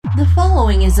The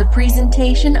following is a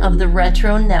presentation of the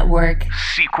Retro Network.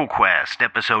 Sequel Quest,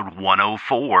 episode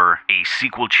 104, a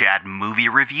sequel chat movie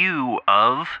review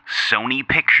of Sony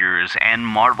Pictures and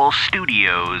Marvel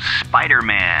Studios'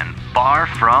 Spider-Man: Far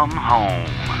From Home.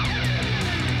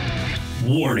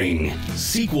 Warning,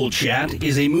 Sequel Chat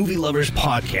is a movie lovers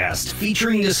podcast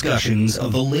featuring discussions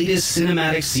of the latest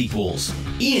cinematic sequels.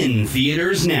 In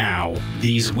theaters now.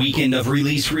 These weekend of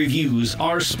release reviews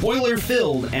are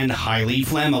spoiler-filled and highly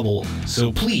flammable,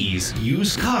 so please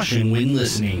use caution when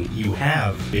listening. You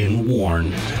have been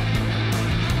warned.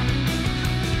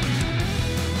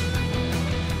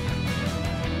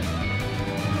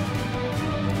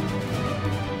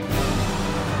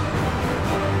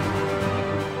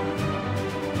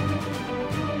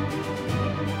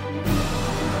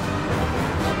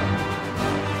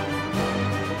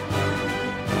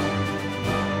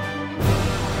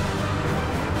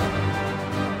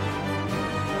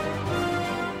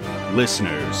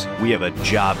 Listeners, we have a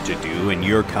job to do and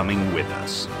you're coming with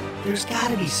us. There's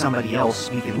gotta be somebody else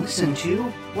we can listen to.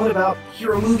 What about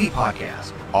Hero Movie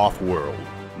Podcast? Off-world.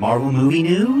 Marvel Movie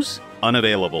News?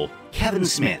 Unavailable. Kevin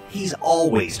Smith, he's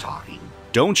always talking.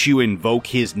 Don't you invoke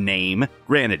his name.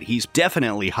 Granted, he's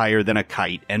definitely higher than a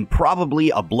kite and probably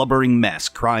a blubbering mess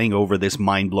crying over this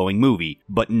mind-blowing movie,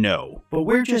 but no. But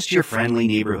we're just your friendly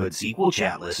neighborhood Sequel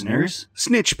Chat listeners.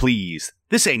 Snitch, please.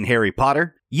 This ain't Harry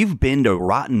Potter. You've been to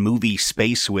rotten movie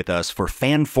space with us for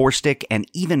Fanforstic and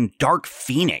even Dark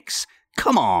Phoenix.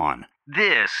 Come on.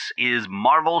 This is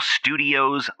Marvel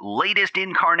Studios' latest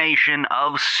incarnation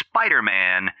of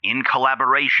Spider-Man in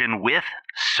collaboration with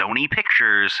Sony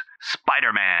Pictures.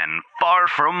 Spider-Man: Far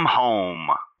From Home.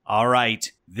 All right,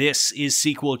 this is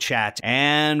Sequel Chat,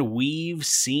 and we've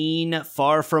seen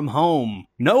Far From Home.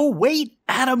 No, wait,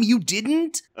 Adam, you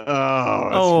didn't?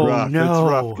 Oh, it's rough. No.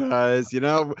 It's rough, guys. You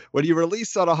know, when you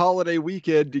release on a holiday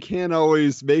weekend, you can't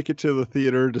always make it to the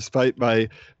theater despite my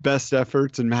best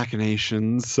efforts and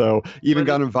machinations. So even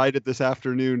got invited this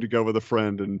afternoon to go with a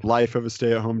friend, and life of a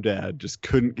stay-at-home dad just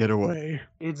couldn't get away.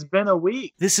 It's been a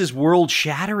week. This is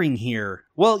world-shattering here.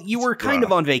 Well, you were kind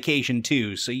of rough. on vacation,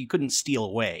 too, so you couldn't steal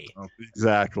away.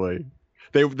 Exactly.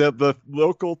 The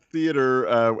local theater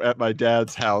at my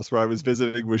dad's house where I was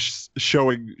visiting was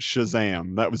showing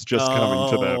Shazam. That was just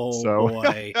coming to them. So,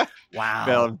 boy. Wow.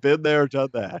 Well, I've been there, done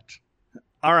that.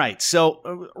 All right,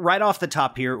 so right off the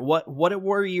top here, what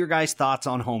were your guys' thoughts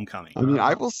on Homecoming? I mean,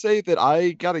 I will say that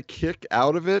I got a kick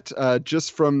out of it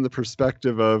just from the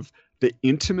perspective of the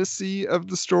intimacy of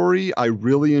the story. I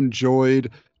really enjoyed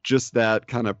just that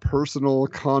kind of personal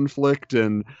conflict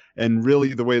and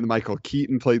really the way that Michael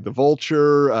Keaton played the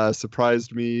Vulture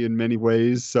surprised me in many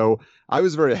ways. So I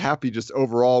was very happy just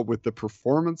overall with the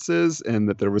performances and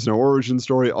that there was no origin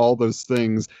story, all those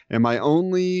things. And my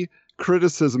only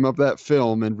criticism of that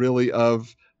film and really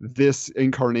of this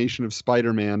incarnation of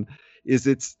Spider-Man is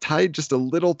it's tied just a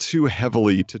little too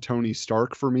heavily to Tony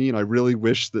Stark for me. And I really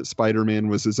wish that Spider-Man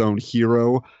was his own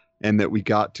hero and that we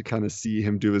got to kind of see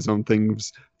him do his own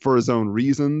things for his own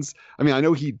reasons. I mean, I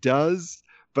know he does,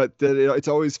 but that it's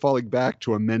always falling back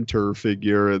to a mentor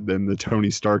figure and then the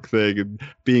Tony Stark thing and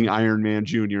being Iron Man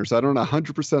Jr. So I don't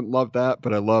 100% love that,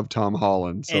 but I love Tom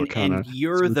Holland. So and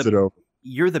you're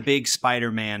the big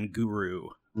Spider-Man guru.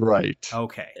 Right.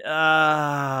 Okay.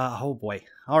 Oh boy.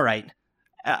 All right.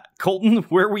 Colton,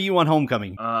 where were you on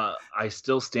Homecoming? I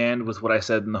still stand with what I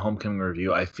said in the Homecoming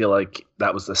review. I feel like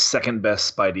that was the second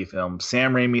best Spidey film.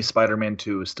 Sam Raimi's Spider-Man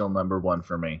 2 is still number one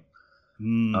for me.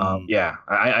 Yeah,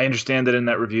 I understand that in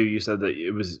that review you said that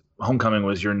it was Homecoming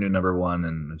was your new number one,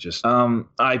 and just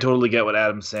I totally get what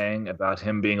Adam's saying about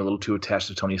him being a little too attached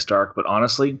to Tony Stark, but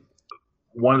honestly,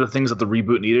 one of the things that the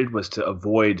reboot needed was to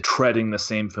avoid treading the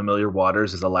same familiar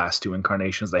waters as the last two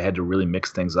incarnations. They had to really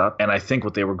mix things up. And I think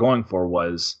what they were going for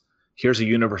was, here's a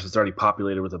universe that's already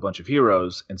populated with a bunch of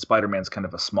heroes, and Spider-Man's kind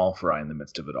of a small fry in the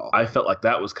midst of it all. I felt like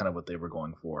that was kind of what they were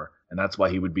going for, and that's why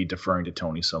he would be deferring to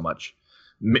Tony so much.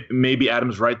 Maybe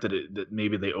Adam's right that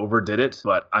maybe they overdid it,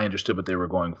 but I understood what they were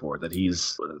going for, that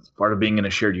he's part of being in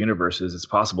a shared universe is it's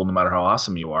possible no matter how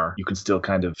awesome you are, you can still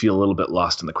kind of feel a little bit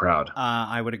lost in the crowd.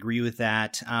 I would agree with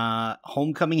that.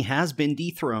 Homecoming has been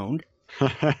dethroned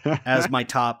as my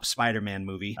top Spider-Man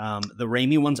movie. The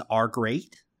Raimi ones are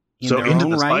great. So Into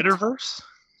the Spider-Verse?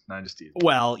 No, I'm just teasing.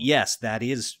 Well, yes, that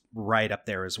is right up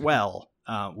there as well.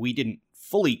 We didn't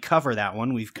fully cover that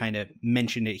one. We've kind of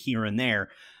mentioned it here and there.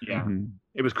 Yeah. Mm-hmm.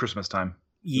 It was Christmas time.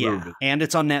 Yeah, and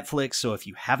it's on Netflix, so if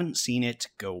you haven't seen it,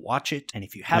 go watch it. And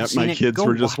if you have seen my it, kids go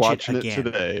were just watch watching it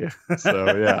today.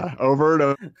 So yeah, over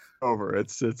and over.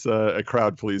 It's a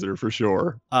crowd pleaser for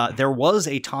sure. There was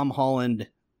a Tom Holland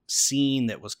scene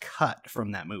that was cut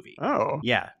from that movie. Oh,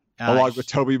 yeah. Along with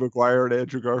Tobey Maguire and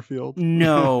Andrew Garfield?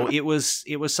 No, it was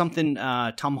something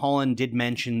Tom Holland did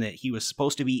mention that he was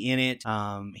supposed to be in it.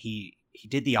 He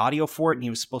did the audio for it, and he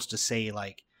was supposed to say,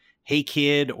 like, "Hey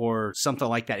kid," or something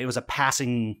like that. It was a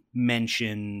passing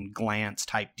mention, glance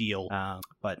type deal.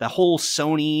 But the whole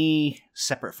Sony,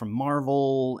 separate from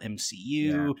Marvel,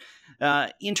 MCU,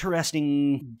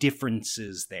 interesting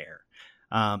differences there.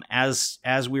 As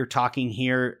we're talking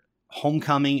here,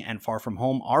 Homecoming and Far From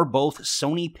Home are both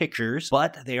Sony Pictures,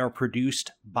 but they are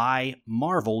produced by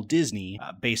Marvel Disney,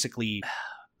 basically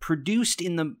produced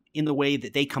in the way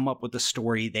that they come up with the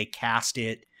story, they cast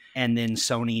it, and then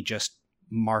Sony just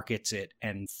markets it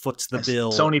and foots the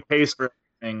bill. Sony pays for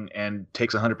everything and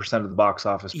takes 100% of the box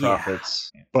office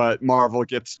profits. But Marvel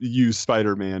gets to use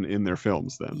Spider-Man in their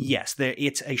films then. Yes,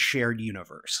 it's a shared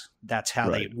universe. That's how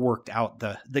they worked out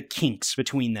the kinks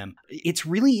between them. It's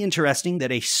really interesting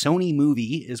that a Sony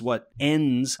movie is what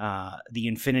ends the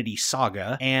Infinity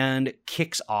Saga and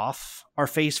kicks off our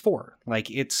Phase 4.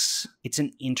 Like, it's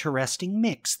an interesting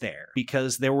mix there,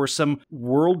 because there were some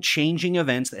world-changing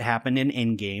events that happened in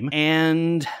Endgame,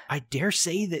 and I dare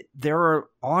say that there are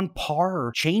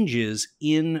on-par changes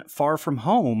in Far From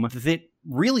Home that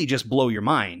really just blow your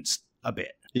minds a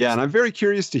bit. Yeah, and I'm very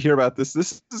curious to hear about this.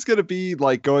 This is going to be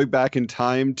like going back in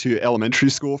time to elementary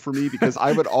school for me, because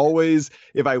I would always,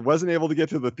 if I wasn't able to get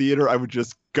to the theater, I would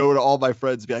just go to all my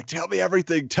friends and be like, "Tell me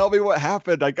everything. Tell me what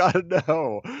happened. I got to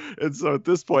know." And so at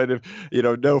this point, if,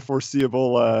 no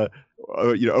foreseeable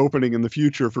opening in the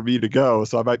future for me to go,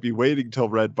 so I might be waiting till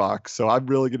Redbox. So I'm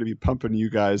really going to be pumping you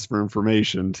guys for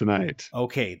information tonight.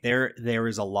 Okay, there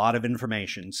is a lot of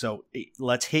information. So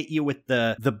let's hit you with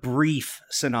the brief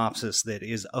synopsis that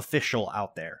is official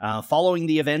out there. Following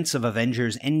the events of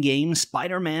Avengers Endgame,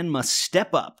 Spider-Man must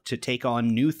step up to take on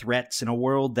new threats in a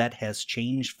world that has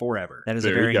changed forever. That is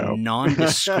a very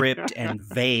nondescript and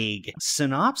vague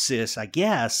synopsis, I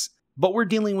guess. But we're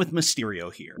dealing with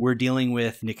Mysterio here. We're dealing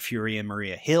with Nick Fury and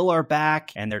Maria Hill are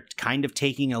back, and they're kind of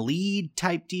taking a lead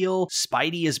type deal.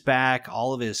 Spidey is back.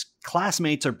 All of his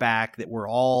classmates are back that were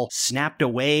all snapped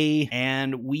away.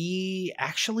 And we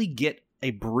actually get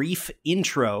a brief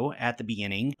intro at the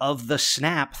beginning of the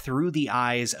snap through the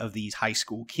eyes of these high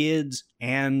school kids,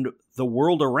 and the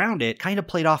world around it kind of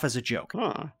played off as a joke.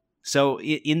 So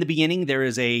in the beginning, there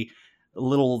is a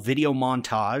little video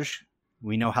montage.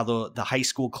 We know how the high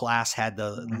school class had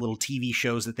the little TV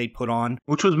shows that they put on.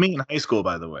 Which was me in high school,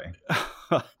 by the way.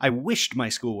 I wished my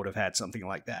school would have had something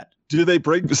like that. Do they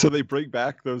bring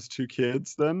back those two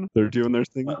kids then? They're doing their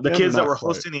thing? The kids that were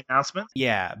hosting the announcement?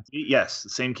 Yeah. Yes,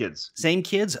 same kids. Same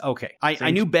kids? Okay.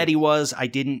 I knew Betty was. I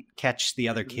didn't catch the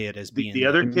other kid as being... The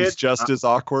other kid? Just as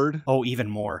awkward? Oh, even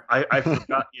more. I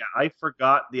forgot. I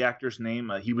forgot the actor's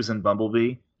name. He was in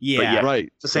Bumblebee. Yeah, right.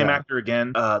 It's the same actor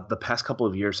again. The past couple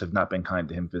of years have not been kind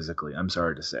to him physically, I'm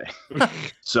sorry to say.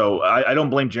 So I don't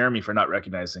blame Jeremy for not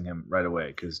recognizing him right away,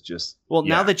 because just... Well,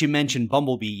 now that you mentioned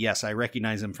Bumblebee, yes, I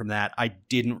recognize him from that. I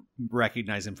didn't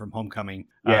recognize him from Homecoming.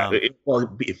 Yeah,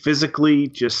 physically,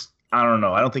 just... I don't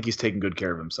know. I don't think he's taking good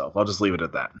care of himself. I'll just leave it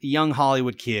at that. Young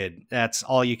Hollywood kid. That's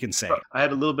all you can say. I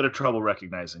had a little bit of trouble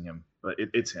recognizing him, but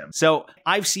it's him. So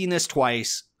I've seen this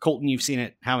twice. Colton, you've seen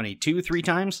it how many? 2, 3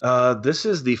 times? This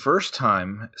is the first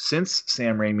time since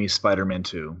Sam Raimi's Spider-Man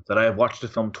 2 that I have watched a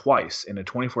film twice in a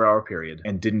 24-hour period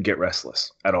and didn't get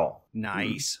restless at all.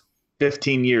 Nice.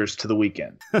 15 years to the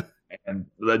weekend. And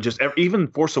even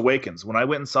Force Awakens, when I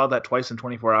went and saw that twice in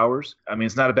 24 hours, I mean,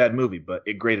 it's not a bad movie, but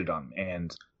it grated on me.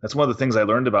 And that's one of the things I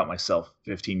learned about myself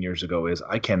 15 years ago is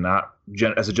I cannot,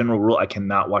 as a general rule, I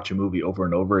cannot watch a movie over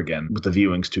and over again with the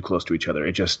viewings too close to each other.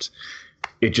 It just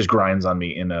grinds on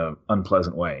me in an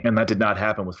unpleasant way. And that did not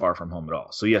happen with Far From Home at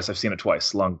all. So yes, I've seen it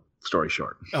twice. Long story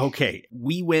short. Okay.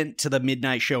 We went to the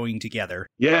midnight showing together.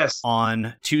 Yes.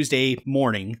 On Tuesday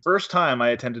morning. First time I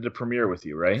attended a premiere with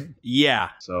you, right? Yeah.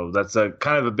 So that's a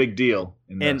kind of a big deal.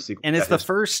 And it's the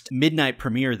first midnight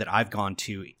premiere that I've gone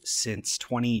to since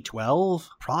 2012.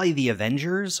 Probably The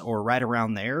Avengers or right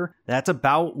around there. That's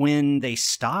about when they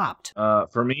stopped.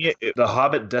 For me, The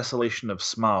Hobbit Desolation of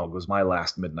Smaug was my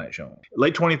last midnight showing.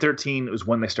 Late 2013 was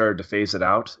when they started to phase it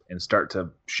out and start to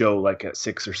show like at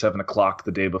 6 or 7 o'clock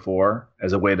the day before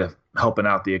as a way to helping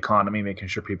out the economy, making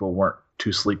sure people weren't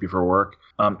too sleepy for work.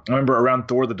 I remember around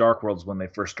Thor the Dark World is when they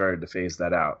first started to phase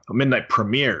that out. Midnight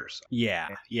premieres. Yeah.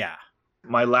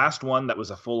 My last one that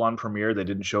was a full-on premiere, they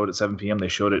didn't show it at 7 p.m. They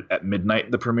showed it at midnight,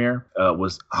 the premiere,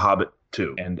 was Hobbit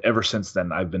 2. And ever since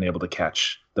then, I've been able to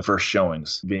catch the first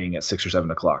showings being at 6 or 7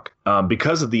 o'clock.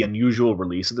 Because of the unusual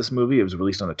release of this movie, it was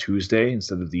released on a Tuesday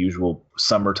instead of the usual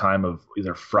summertime of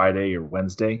either Friday or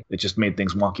Wednesday. It just made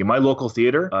things wonky. My local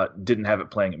theater didn't have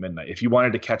it playing at midnight. If you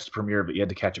wanted to catch the premiere of it, you had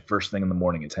to catch it first thing in the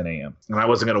morning at 10 a.m. And I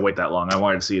wasn't going to wait that long. I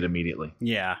wanted to see it immediately.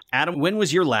 Yeah. Adam, when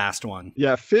was your last one?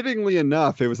 Yeah, fittingly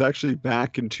enough, it was actually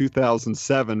back in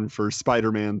 2007 for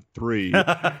Spider-Man 3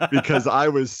 because I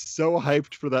was so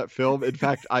hyped for that film. In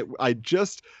fact, I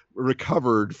just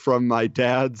recovered from my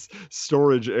dad's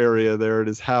storage area there at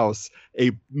his house a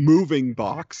moving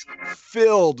box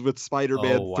filled with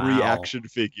Spider-Man 3 action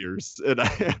figures, and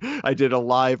I did a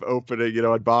live opening,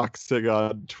 unboxing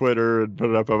on Twitter and put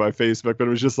it up on my Facebook. But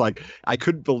it was just like I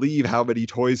couldn't believe how many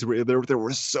toys were there. There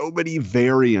were so many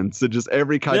variants and just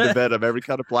every kind of Venom, every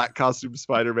kind of black costume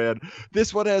Spider-Man.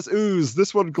 This one has ooze.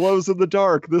 This one glows in the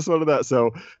dark. This one and that.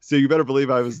 So you better believe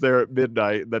I was there at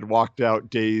midnight and then walked out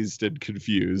dazed and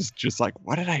confused, just like,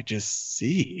 what did I just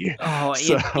see? Oh,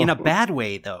 in a bad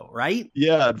way though, right?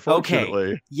 Yeah,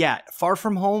 unfortunately. Okay. Yeah, Far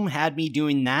From Home had me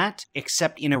doing that,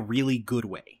 except in a really good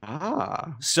way.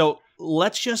 So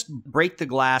let's just break the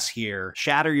glass here,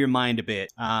 shatter your mind a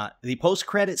bit. The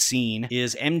post-credit scene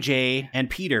is MJ and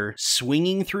Peter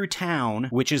swinging through town,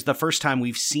 which is the first time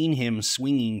we've seen him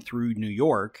swinging through New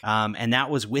York, and that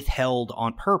was withheld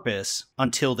on purpose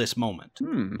until this moment.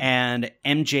 And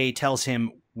MJ tells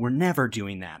him, we're never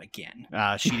doing that again.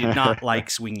 She did not like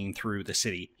swinging through the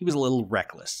city. He was a little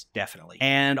reckless, definitely.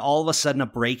 And all of a sudden, a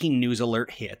breaking news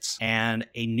alert hits, and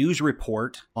a news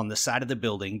report on the side of the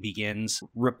building begins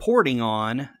reporting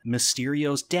on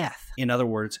Mysterio's death. In other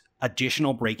words,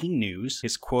 additional breaking news,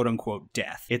 his quote-unquote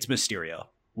death. It's Mysterio.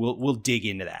 We'll dig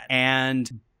into that.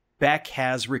 And Beck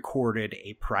has recorded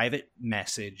a private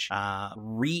message,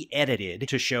 re-edited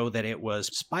to show that it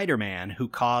was Spider-Man who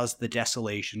caused the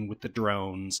desolation with the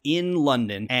drones in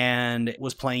London and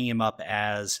was playing him up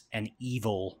as an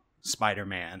evil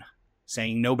Spider-Man,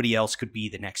 saying nobody else could be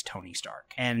the next Tony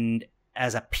Stark. And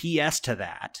as a PS to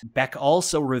that, Beck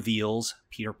also reveals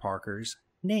Peter Parker's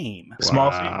name. Small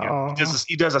fake.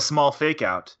 He does a small fake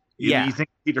out. You think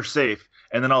Peter's safe,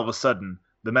 and then all of a sudden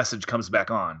the message comes back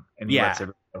on, and he lets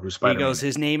everyone know who Spider-Man He goes,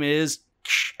 his name is,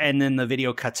 and then the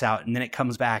video cuts out, and then it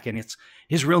comes back, and it's,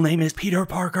 his real name is Peter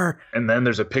Parker. And then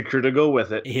there's a picture to go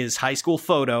with it. His high school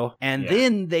photo. And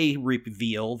then they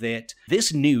reveal that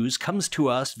this news comes to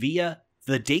us via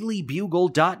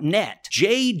thedailybugle.net.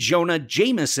 J. Jonah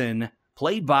Jameson,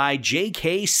 played by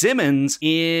J.K. Simmons,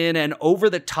 in an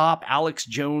over-the-top Alex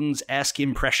Jones-esque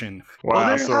impression.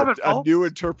 Wow, so a new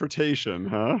interpretation,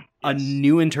 huh? A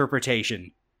new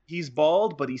interpretation. He's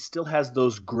bald, but he still has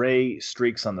those gray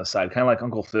streaks on the side, kind of like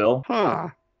Uncle Phil. Huh.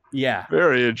 Yeah.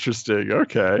 Very interesting.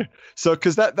 Okay. So,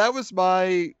 because that was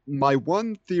my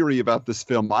one theory about this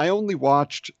film. I only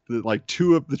watched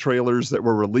two of the trailers that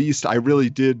were released. I really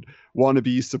did want to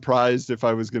be surprised if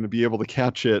I was going to be able to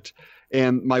catch it.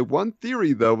 And my one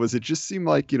theory, though, was it just seemed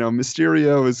like,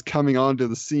 Mysterio is coming onto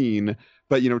the scene.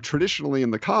 But, traditionally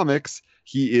in the comics,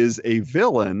 he is a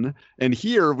villain. And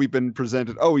here we've been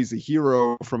presented, he's a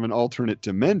hero from an alternate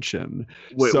dimension.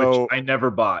 Which I never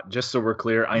bought, just so we're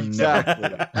clear.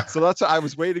 Exactly. So that's why I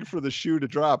was waiting for the shoe to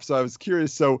drop. So I was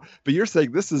curious. But you're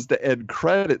saying this is the end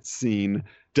credit scene.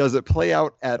 Does it play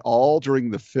out at all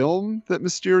during the film that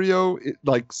Mysterio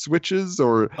switches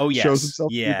or shows himself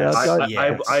to be a bad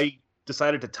guy? I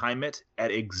decided to time it at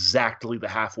exactly the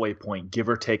halfway point, give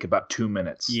or take about 2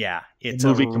 minutes. Yeah, it's the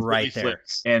movie right there.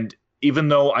 Flips. And even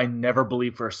though I never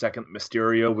believed for a second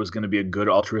Mysterio was going to be a good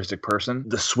altruistic person,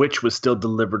 the switch was still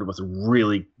delivered with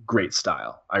really great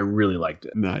style. I really liked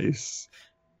it. Nice.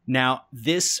 Now,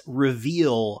 this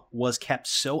reveal was kept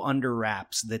so under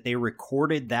wraps that they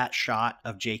recorded that shot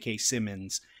of J.K.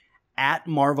 Simmons at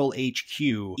Marvel HQ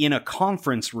in a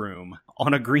conference room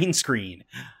on a green screen,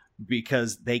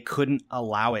 because they couldn't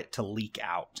allow it to leak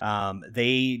out.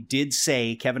 They did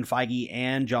say, Kevin Feige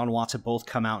and John Watts have both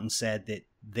come out and said that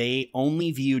they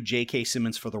only viewed J.K.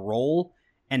 Simmons for the role,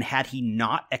 and had he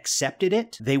not accepted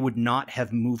it, they would not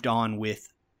have moved on with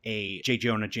a J.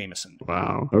 Jonah Jameson.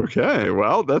 Wow. Okay.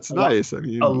 Well, that's nice. A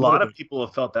lot of people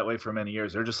have felt that way for many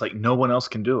years. They're just like, no one else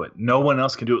can do it. No one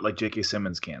else can do it like J.K.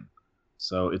 Simmons can.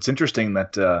 So it's interesting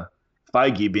that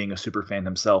Feige, being a super fan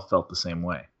himself, felt the same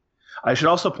way. I should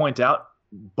also point out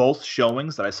both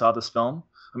showings that I saw this film.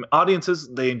 I mean, audiences,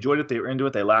 they enjoyed it. They were into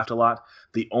it. They laughed a lot.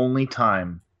 The only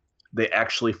time they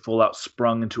actually full out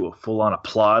sprung into a full on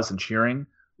applause and cheering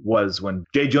was when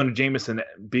J. Jonah Jameson,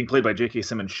 being played by J.K.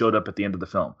 Simmons, showed up at the end of the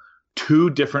film.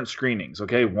 2 different screenings,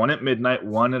 okay? One at midnight,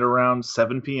 one at around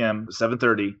 7 p.m.,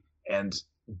 7:30. And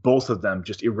both of them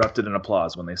just erupted in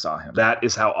applause when they saw him. That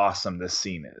is how awesome this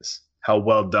scene is. How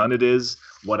well done it is,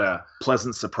 what a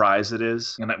pleasant surprise it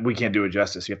is. And we can't do it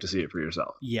justice. You have to see it for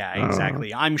yourself. Yeah,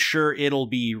 exactly. I'm sure it'll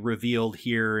be revealed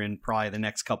here in probably the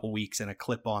next couple weeks in a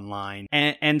clip online.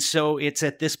 And so it's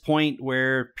at this point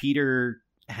where Peter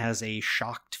has a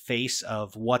shocked face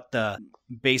of what the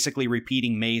basically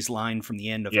repeating May's line from the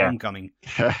end of Homecoming.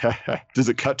 Does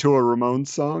it cut to a Ramones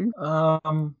song?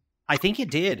 I think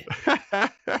it did.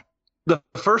 The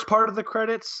first part of the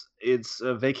credits, it's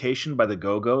Vacation by the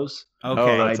Go-Go's. Okay.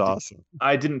 Oh, that's awesome.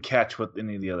 I didn't catch what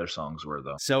any of the other songs were,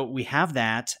 though. So we have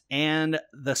that. And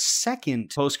the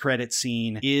second post-credit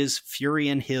scene is Fury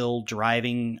and Hill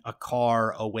driving a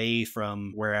car away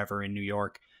from wherever in New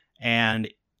York. And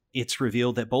it's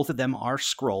revealed that both of them are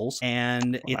Skrulls.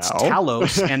 And it's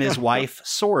Talos and his wife,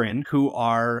 Soren, who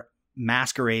are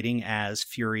masquerading as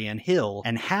Fury and Hill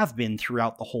and have been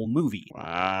throughout the whole movie.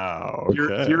 Wow.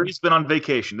 Okay. Fury's been on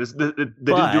vacation. They didn't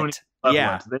do anything.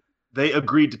 Yeah. They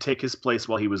agreed to take his place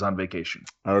while he was on vacation.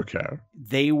 Okay.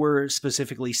 They were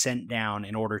specifically sent down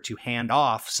in order to hand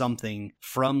off something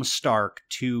from Stark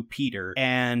to Peter,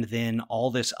 and then all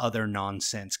this other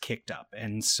nonsense kicked up.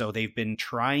 And so they've been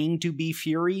trying to be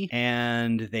Fury,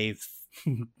 and they've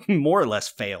more or less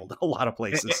failed a lot of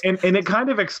places. And it kind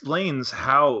of explains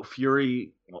how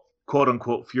Fury, quote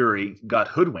unquote Fury, got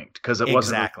hoodwinked, because it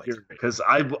wasn't Fury. Because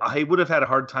I would have had a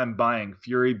hard time buying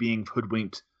Fury being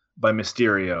hoodwinked by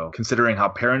Mysterio, considering how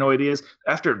paranoid he is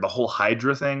after the whole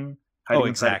Hydra thing.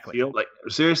 Exactly. Like,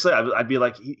 seriously, I'd be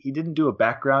like, he didn't do a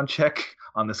background check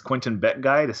on this Quentin Beck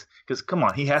guy, because come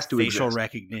on, he has to facial exist.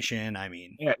 Recognition. I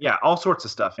mean, yeah, all sorts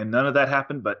of stuff, and none of that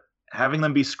happened. But having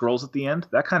them be Skrulls at the end,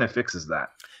 that kind of fixes that.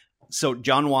 So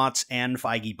John Watts and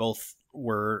Feige both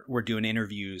were doing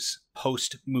interviews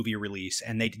post movie release,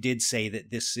 and they did say that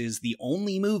this is the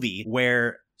only movie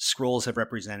where Skrulls have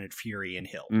represented Fury and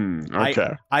Hill.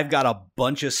 Okay. I've got a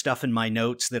bunch of stuff in my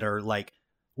notes that are like,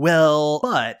 well,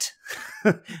 but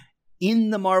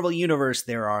in the Marvel Universe,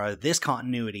 there are this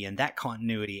continuity and that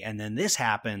continuity, and then this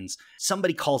happens.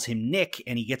 Somebody calls him Nick,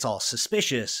 and he gets all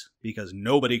suspicious because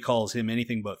nobody calls him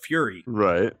anything but Fury.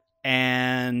 Right.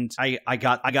 And I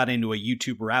got into a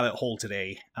YouTube rabbit hole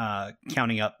today,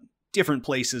 counting up different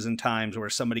places and times where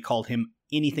somebody called him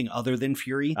anything other than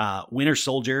Fury. Winter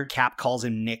Soldier, Cap calls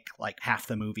him Nick like half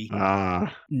the movie.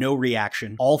 No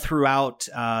reaction. All throughout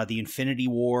the Infinity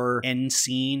War end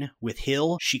scene with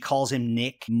Hill, she calls him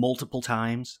Nick multiple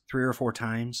times, 3 or 4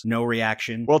 times. No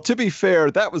reaction. Well, to be fair,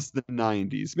 that was the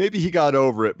 90s. Maybe he got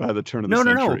over it by the turn of the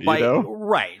century.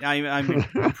 Right.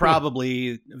 I'm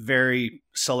probably very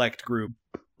select group.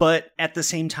 But at the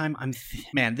same time,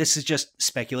 man, this is just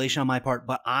speculation on my part,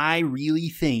 but I really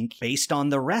think, based on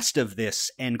the rest of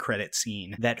this end credit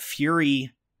scene, that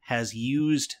Fury has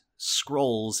used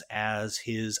Skrulls as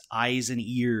his eyes and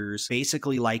ears,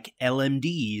 basically like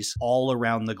LMDs all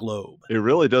around the globe. It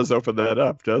really does open that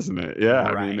up, doesn't it? Yeah.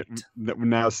 Right. I mean,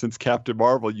 now since Captain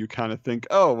Marvel, you kind of think,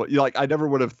 I never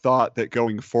would have thought that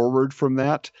going forward from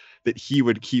that he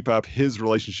would keep up his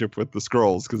relationship with the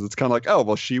Skrulls, because it's kind of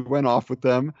like, she went off with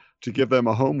them to give them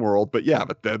a home world. But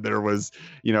then there was,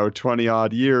 20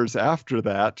 odd years after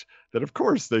that of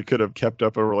course they could have kept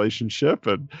up a relationship,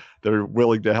 and they're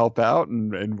willing to help out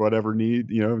and whatever need,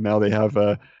 now they have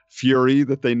a Fury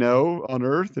that they know on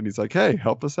Earth, and he's like, hey,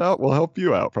 help us out, we'll help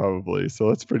you out probably. So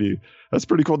that's pretty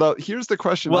cool. Now here's the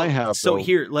question I have. So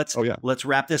here, let's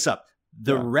wrap this up.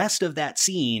 The rest of that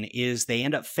scene is they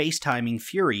end up FaceTiming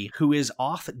Fury, who is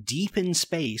off deep in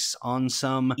space on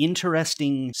some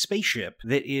interesting spaceship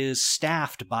that is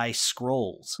staffed by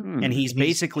Skrulls. And he's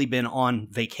basically been on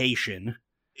vacation.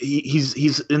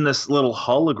 He's in this little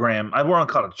hologram. I won't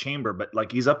call it a chamber, but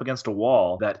like he's up against a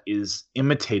wall that is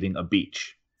imitating a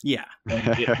beach. Yeah.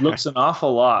 And it looks an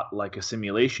awful lot like a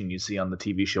simulation you see on the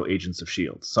TV show Agents of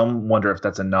S.H.I.E.L.D. Some wonder if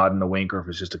that's a nod and a wink, or if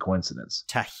it's just a coincidence.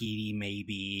 Tahiti,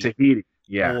 maybe. Tahiti,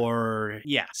 yeah. Or,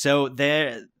 yeah. So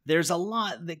there's a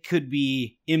lot that could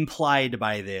be implied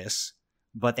by this,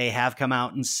 but they have come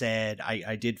out and said,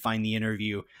 I did find the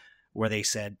interview where they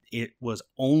said it was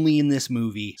only in this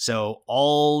movie. So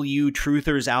all you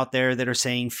truthers out there that are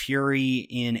saying Fury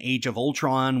in Age of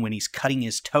Ultron when he's cutting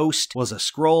his toast was a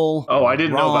Skrull. Oh, I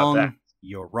didn't know about that.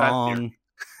 You're wrong.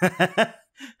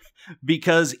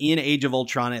 Because in Age of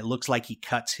Ultron, it looks like he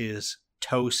cuts his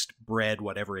toast, bread,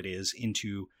 whatever it is,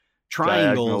 into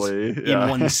triangles in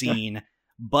one scene.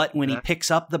 But when he picks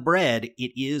up the bread,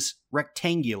 it is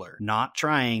rectangular, not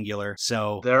triangular.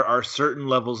 So there are certain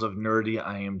levels of nerdy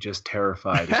I am just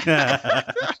terrified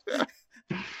of.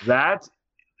 That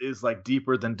is like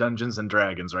deeper than Dungeons and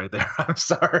Dragons right there. I'm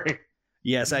sorry.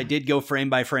 Yes, I did go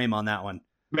frame by frame on that one.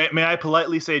 May I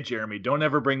politely say, Jeremy, don't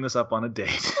ever bring this up on a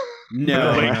date.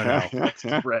 No.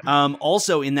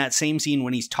 Also, in that same scene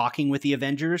when he's talking with the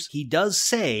Avengers, he does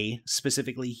say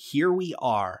specifically, "Here we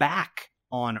are, back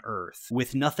on Earth,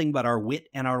 with nothing but our wit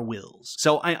and our wills."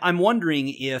 So I'm wondering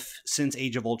if, since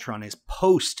Age of Ultron is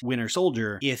post-Winter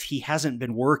Soldier, if he hasn't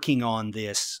been working on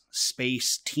this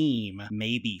space team,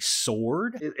 maybe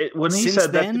SWORD? When he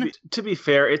said that, to be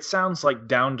fair, it sounds like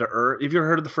down to earth. Have you ever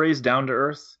heard of the phrase down to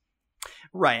earth?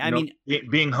 Right. I mean,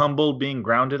 being humble, being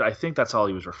grounded, I think that's all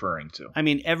he was referring to. I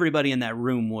mean, everybody in that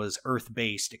room was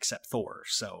Earth-based except Thor,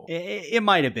 so it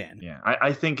might have been. Yeah,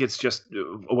 I think it's just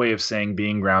a way of saying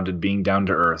being grounded, being down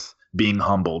to earth, being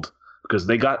humbled, because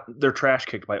they got their trash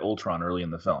kicked by Ultron early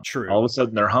in the film. True. All of a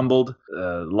sudden, they're humbled.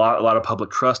 A lot of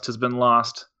public trust has been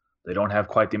lost. They don't have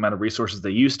quite the amount of resources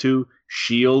they used to.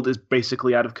 S.H.I.E.L.D. is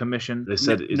basically out of commission. They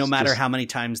said no matter how many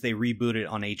times they reboot it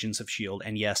on Agents of S.H.I.E.L.D.,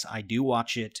 and yes, I do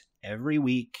watch it every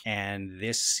week, and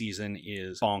this season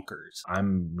is bonkers.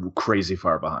 I'm crazy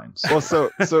far behind. Well,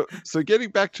 so getting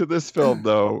back to this film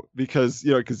though, because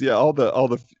all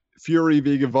the Fury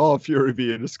being involved, Fury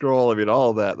being a Skrull, I mean, all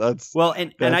of that.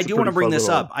 And I do want to bring this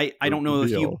up. I don't know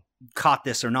if you caught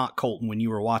this or not, Colton, when you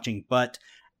were watching, but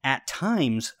at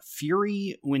times,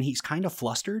 Fury, when he's kind of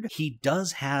flustered, he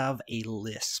does have a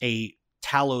lisp, a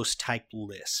Talos type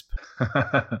lisp.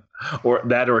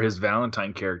 or his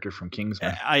Valentine character from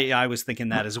Kingsman. I was thinking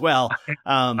that as well.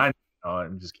 I'm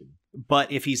just kidding.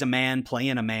 But if he's a man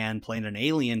playing an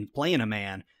alien playing a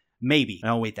man, maybe.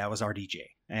 Oh, wait, that was RDJ.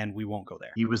 And we won't go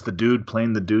there. He was the dude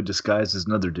playing the dude disguised as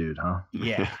another dude, huh?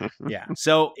 Yeah.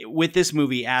 So with this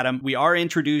movie, Adam, we are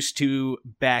introduced to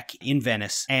Beck in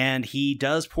Venice, and he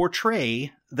does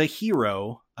portray the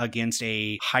hero against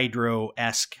a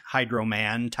Hydro-esque Hydro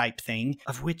Man type thing,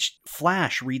 of which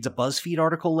Flash reads a BuzzFeed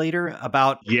article later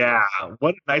about... Yeah,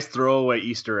 what a nice throwaway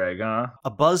Easter egg, huh?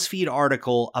 A BuzzFeed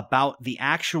article about the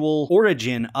actual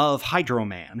origin of Hydro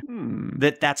Man.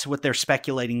 That's what they're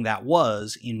speculating that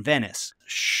was in Venice.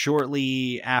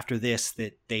 Shortly after this,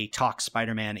 that they talk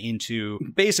Spider-Man into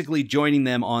basically joining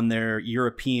them on their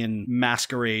European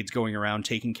masquerades going around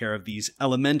taking care of these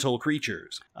elemental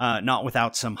creatures, not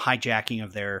without some hijacking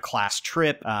of their class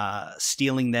trip,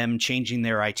 stealing them, changing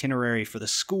their itinerary for the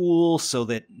school so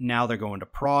that now they're going to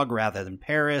Prague rather than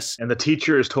Paris. And the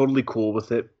teacher is totally cool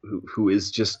with it, who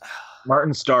is just...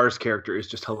 Martin Starr's character is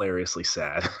just hilariously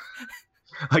sad.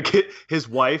 Like his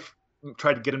wife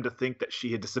tried to get him to think that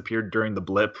she had disappeared during the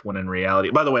blip, when in reality,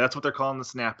 by the way, that's what they're calling the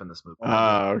snap in this movie.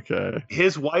 Okay.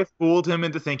 His wife fooled him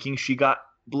into thinking she got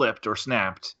blipped or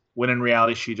snapped, when in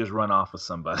reality she just run off with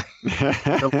somebody.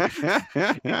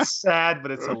 It's sad,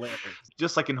 but it's hilarious.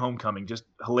 Just like in Homecoming, just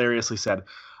hilariously sad.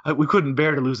 We couldn't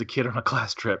bear to lose a kid on a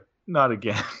class trip. Not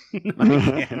again.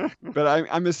 But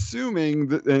I'm assuming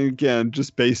that, and again,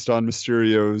 just based on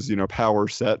Mysterio's, power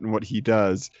set and what he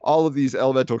does, all of these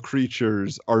elemental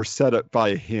creatures are set up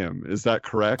by him. Is that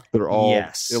correct? They're all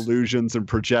illusions and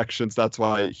projections. That's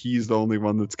why he's the only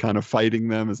one that's kind of fighting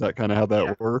them. Is that kind of how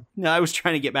that works? No, I was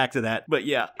trying to get back to that, but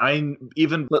yeah.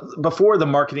 Even before the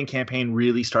marketing campaign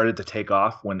really started to take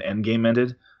off, when Endgame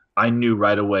ended, I knew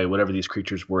right away whatever these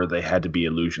creatures were, they had to be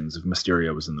illusions if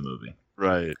Mysterio was in the movie.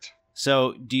 Right.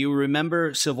 So, do you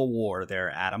remember Civil War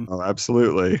there, Adam? Oh,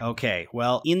 absolutely. Okay,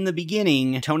 well, in the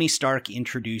beginning, Tony Stark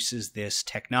introduces this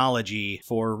technology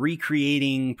for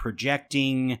recreating,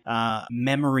 projecting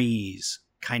memories,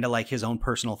 kind of like his own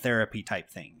personal therapy type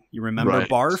thing. You remember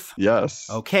Barf? Yes.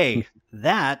 Okay,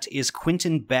 that is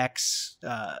Quentin Beck's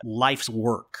life's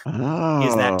work,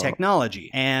 is that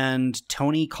technology. And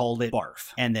Tony called it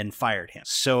Barf and then fired him.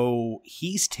 So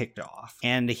he's ticked off,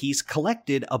 and he's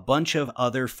collected a bunch of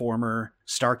other former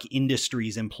Stark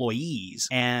Industries employees,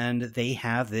 and they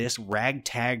have this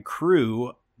ragtag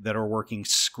crew that are working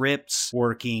scripts,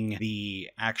 working the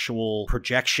actual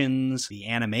projections, the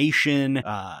animation,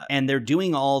 and they're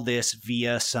doing all this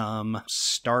via some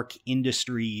Stark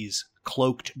Industries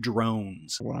cloaked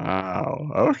drones.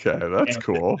 Wow. Okay, that's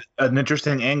cool. An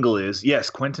interesting angle is, yes,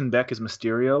 Quentin Beck is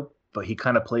Mysterio, but he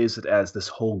kind of plays it as this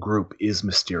whole group is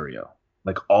Mysterio.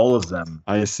 Like all of them.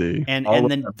 I see. And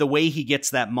then the way he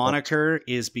gets that moniker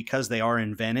is because they are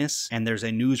in Venice, and there's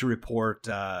a news report,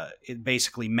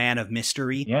 basically Man of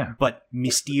Mystery. Yeah. But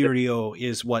Mysterio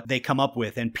is what they come up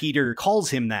with, and Peter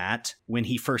calls him that when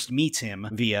he first meets him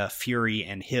via Fury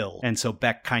and Hill. And so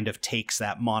Beck kind of takes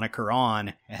that moniker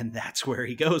on, and that's where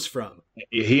he goes from.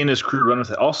 He and his crew run with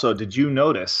it. Also, did you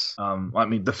notice,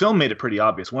 the film made it pretty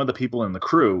obvious, one of the people in the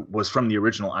crew was from the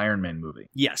original Iron Man movie.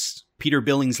 Yes. Peter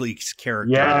Billingsley's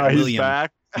character, William. William. He's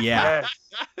back. Yeah.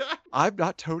 I'm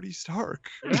not Tony Stark.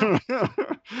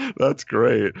 That's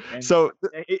great. And so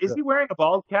is he wearing a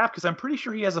bald cap? Because I'm pretty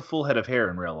sure he has a full head of hair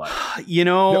in real life. You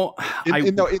know,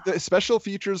 in the special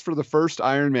features for the first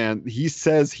Iron Man, he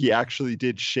says he actually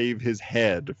did shave his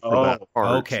head for that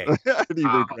part. Okay. And he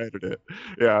regretted it.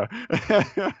 Yeah.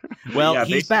 Well,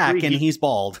 Yeah, he's back and he's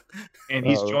bald. And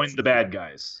he's joined the bad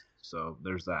guys. So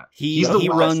there's that. He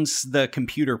runs the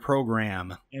computer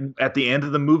program. And at the end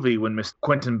of the movie, when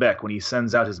Quentin Beck, when he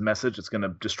sends out his message, it's going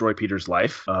to destroy Peter's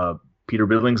life. Peter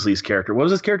Billingsley's character. What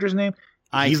was his character's name?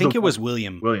 I think it was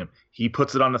William. William. He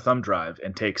puts it on the thumb drive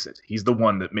and takes it. He's the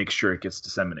one that makes sure it gets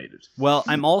disseminated. Well,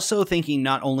 I'm also thinking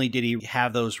not only did he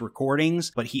have those recordings,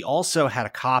 but he also had a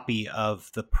copy of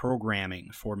the programming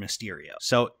for Mysterio.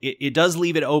 So it does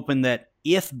leave it open that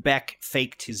if Beck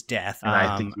faked his death... And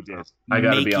I think he did. I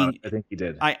got to be honest. I think he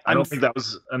did. I don't think that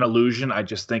was an illusion. I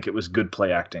just think it was good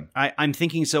play acting. I'm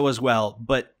thinking so as well,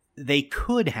 but... They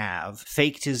could have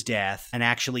faked his death and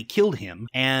actually killed him,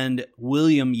 and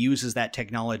William uses that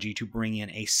technology to bring in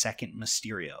a second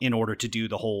Mysterio in order to do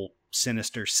the whole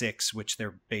Sinister Six, which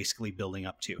they're basically building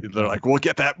up to. They're like, we'll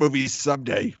get that movie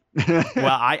someday. Well,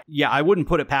 I wouldn't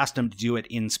put it past him to do it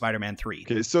in Spider-Man 3.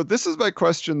 Okay, so this is my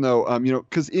question though.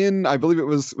 Because I believe it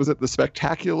was it the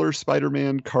Spectacular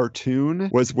Spider-Man cartoon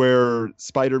was where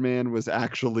Spider-Man was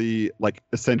actually like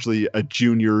essentially a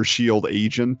junior SHIELD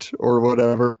agent or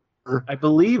whatever. I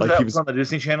believe like that was on the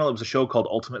Disney Channel. It was a show called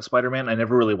Ultimate Spider-Man. I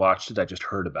never really watched it. I just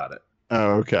heard about it.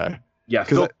 Oh, okay. Yeah,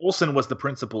 Phil Coulson was the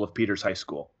principal of Peter's high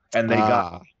school, and they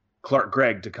got Clark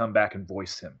Gregg to come back and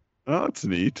voice him. Oh, that's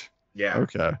neat. Yeah.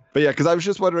 Okay. But yeah, because I was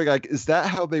just wondering, like, is that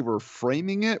how they were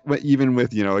framing it? Even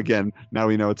with, again, now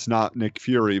we know it's not Nick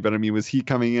Fury, but I mean, was he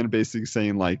coming in basically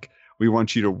saying, like, we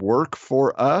want you to work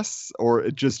for us? Or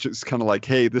it just kind of like,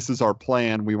 hey, this is our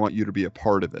plan. We want you to be a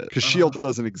part of it. Because SHIELD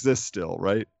doesn't exist still,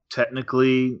 right?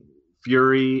 Technically,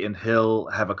 Fury and Hill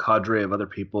have a cadre of other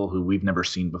people who we've never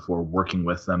seen before working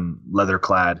with them, leather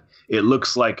clad. It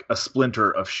looks like a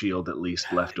splinter of S.H.I.E.L.D. at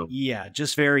least left over. Yeah,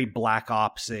 just very Black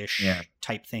Ops-ish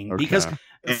type thing. Okay. Because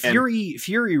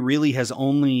Fury really has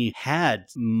only had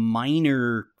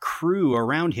minor crew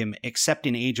around him, except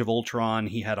in Age of Ultron.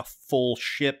 He had a full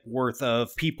ship worth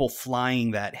of people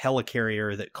flying that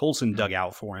helicarrier that Coulson dug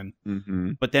out for him.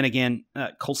 Mm-hmm. But then again,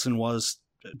 Coulson was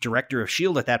director of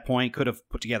S.H.I.E.L.D. at that point, could have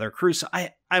put together a crew. So I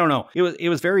don't know. It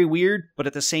was very weird, but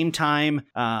at the same time,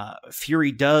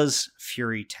 Fury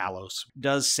Talos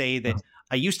does say that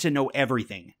I used to know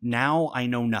everything. Now I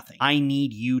know nothing. I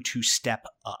need you to step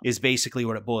up, is basically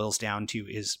what it boils down to.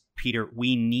 Is Peter,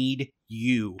 we need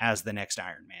you as the next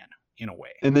Iron Man. In a way.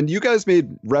 And then you guys made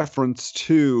reference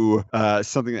to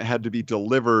something that had to be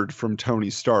delivered from Tony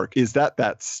Stark. Is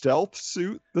that stealth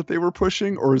suit that they were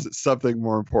pushing, or is it something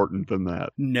more important than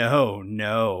that?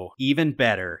 No. Even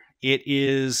better. It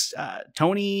is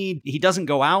Tony, he doesn't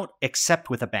go out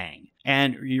except with a bang.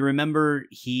 And you remember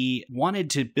he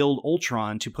wanted to build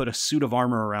Ultron to put a suit of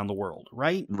armor around the world,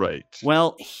 right? Right.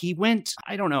 Well, he went,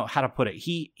 I don't know how to put it.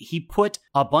 He put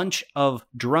a bunch of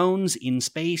drones in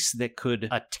space that could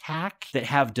attack, that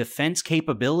have defense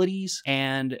capabilities,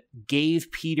 and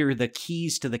gave Peter the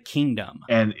keys to the kingdom.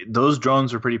 And those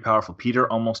drones are pretty powerful. Peter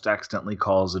almost accidentally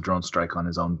calls a drone strike on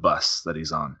his own bus that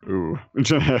he's on. Ooh.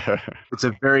 It's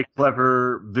a very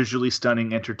clever, visually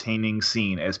stunning, entertaining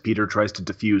scene as Peter tries to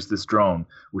defuse this drone,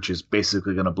 which is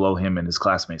basically going to blow him and his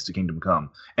classmates to Kingdom Come.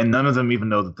 And none of them even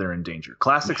know that they're in danger.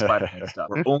 Classic Spider-Man stuff,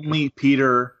 where only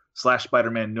Peter /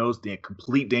 Spider-Man knows the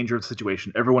complete danger of the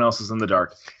situation. Everyone else is in the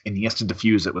dark, and he has to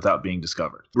defuse it without being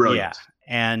discovered. Brilliant. Yeah.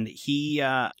 And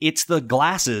it's the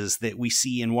glasses that we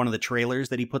see in one of the trailers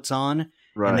that he puts on.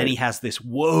 Right. And then he has this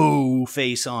whoa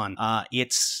face on.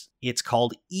 It's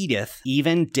called Edith.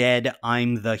 Even dead,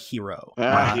 I'm the hero.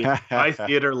 My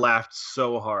theater laughed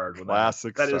so hard.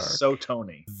 Classic that is so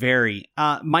Tony. Very.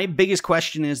 My biggest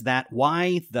question is that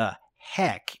why the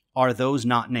heck are those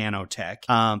not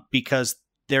nanotech? Because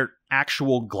they're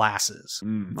actual glasses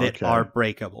that are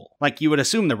breakable. Like, you would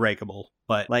assume they're breakable.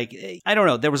 But, like, I don't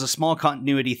know. There was a small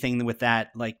continuity thing with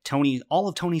that. Like, all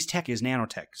of Tony's tech is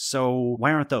nanotech. So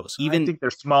why aren't those? I think they're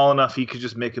small enough he could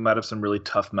just make them out of some really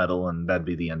tough metal, and that'd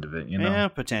be the end of it, you know? Yeah,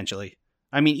 potentially.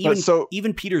 I mean,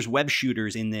 even Peter's web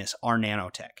shooters in this are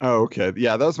nanotech. Oh, okay.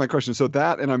 Yeah, that was my question. So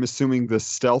that, and I'm assuming the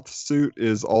stealth suit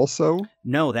is also?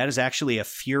 No, that is actually a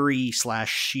Fury /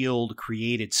 S.H.I.E.L.D.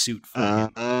 created suit for him.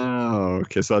 Oh,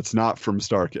 okay. So that's not from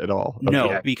Stark at all. Okay.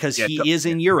 No, because he is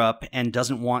in Europe and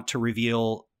doesn't want to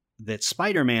reveal that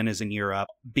Spider-Man is in Europe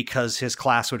because his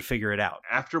class would figure it out.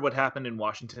 After what happened in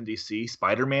Washington, D.C.,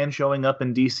 Spider-Man showing up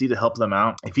in D.C. to help them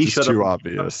out, if he showed too up,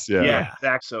 obvious. Yeah,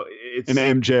 exactly. So it's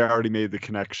and MJ already made the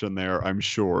connection there, I'm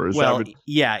sure.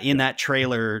 In that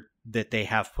trailer that they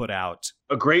have put out.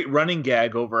 A great running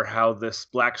gag over how this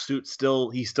black suit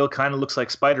still kind of looks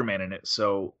like Spider-Man in it.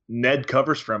 So Ned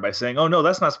covers for him by saying, "Oh no,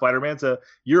 that's not Spider-Man. It's a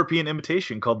European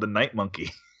imitation called the Night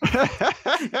Monkey."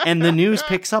 And the news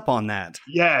picks up on that.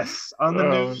 Yes, on the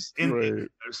news.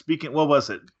 Speaking, what was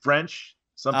it? French?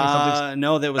 Something.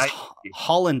 No, that was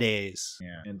Hollandaise.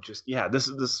 Yeah, and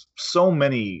this so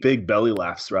many big belly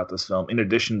laughs throughout this film, in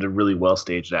addition to really well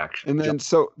staged action. And then,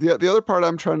 so the other part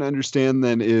I'm trying to understand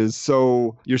then is,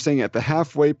 so you're saying at the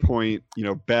halfway point,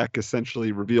 Beck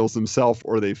essentially reveals himself,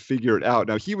 or they figure it out.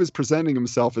 Now he was presenting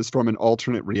himself as from an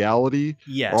alternate reality,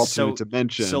 yes, alternate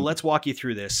dimension. So let's walk you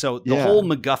through this. So the whole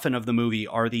MacGuffin of the movie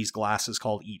are these glasses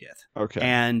called Edith. Okay,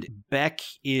 and Beck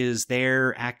is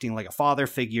there acting like a father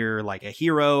figure, like a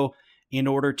hero, in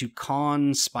order to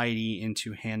con Spidey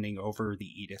into handing over the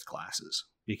Edith glasses.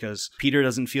 Because Peter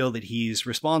doesn't feel that he's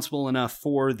responsible enough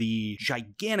for the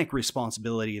gigantic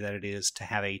responsibility that it is to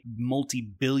have a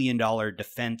multi-billion-dollar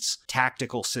defense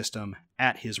tactical system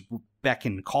at his beck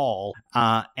and call,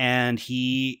 and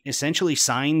he essentially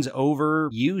signs over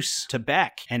use to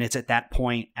Beck. And it's at that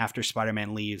point, after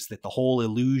Spider-Man leaves, that the whole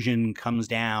illusion comes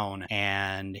down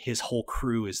and his whole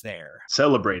crew is there.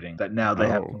 Celebrating that now they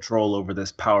have control over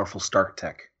this powerful Stark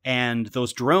tech. And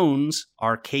those drones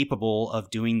are capable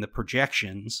of doing the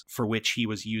projections for which he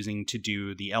was using to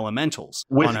do the elementals.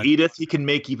 With Edith, he can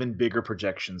make even bigger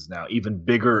projections now, even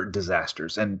bigger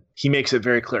disasters. And he makes it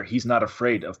very clear he's not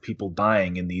afraid of people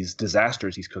dying in these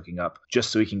disasters he's cooking up just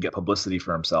so he can get publicity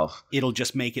for himself. It'll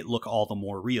just make it look all the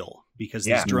more real. Because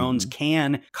these drones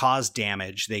can cause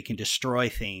damage, they can destroy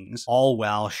things, all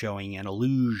while showing an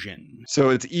illusion.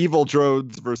 So it's evil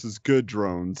drones versus good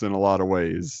drones in a lot of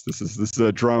ways. This is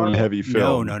a drone-heavy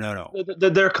film. No.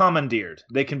 They're commandeered.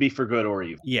 They can be for good or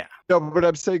evil. Yeah. No, but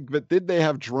I'm saying, did they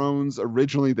have drones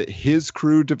originally that his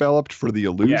crew developed for the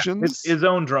illusions? Yeah, his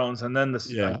own drones, and then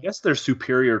I guess they're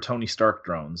superior Tony Stark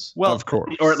drones. Well, of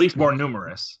course, or at least more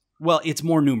numerous. Well, it's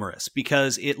more numerous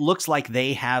because it looks like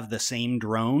they have the same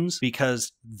drones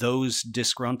because those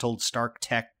disgruntled Stark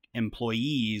Tech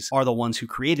employees are the ones who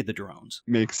created the drones.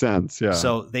 Makes sense, yeah.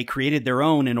 So they created their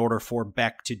own in order for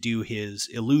Beck to do his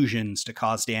illusions, to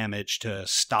cause damage, to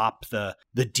stop the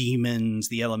demons,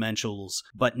 the elementals.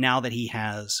 But now that he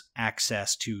has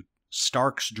access to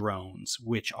Stark's drones,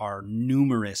 which are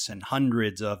numerous and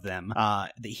hundreds of them,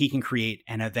 he can create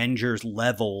an Avengers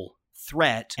level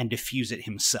threat and defuse it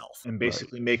himself. And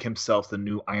basically make himself the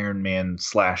new Iron Man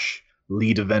 /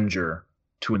 lead Avenger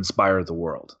to inspire the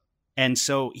world. And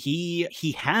so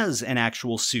he has an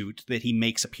actual suit that he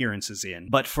makes appearances in.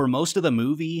 But for most of the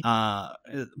movie,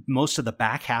 most of the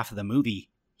back half of the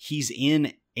movie, he's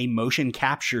in a motion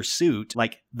capture suit,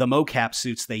 like the mocap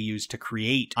suits they use to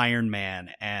create Iron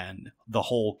Man and the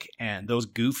Hulk and those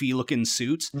goofy looking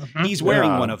suits. Mm-hmm. He's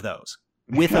wearing one of those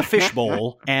with a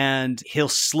fishbowl, and he'll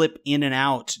slip in and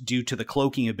out due to the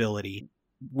cloaking ability,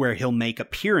 where he'll make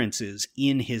appearances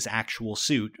in his actual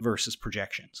suit versus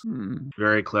projections.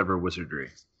 Very clever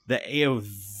wizardry.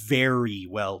 Very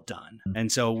well done.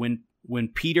 And so when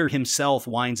Peter himself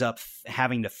winds up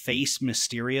having to face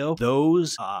Mysterio,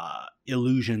 those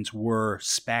illusions were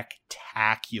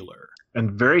spectacular.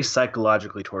 And very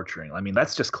psychologically torturing. I mean,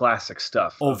 that's just classic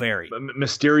stuff. Oh, very.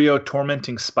 Mysterio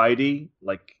tormenting Spidey,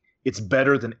 like, it's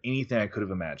better than anything I could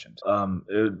have imagined.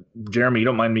 Jeremy, you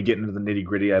don't mind me getting into the nitty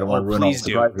gritty. I don't want to ruin all the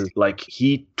surprises. Like,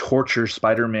 he tortures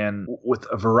Spider-Man with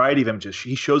a variety of images.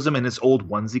 He shows him in his old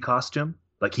onesie costume.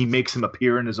 Like, he makes him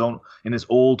appear in his old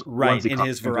onesie costume. In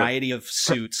his variety of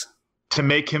suits. To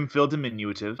make him feel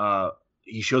diminutive.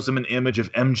 He shows him an image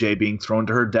of MJ being thrown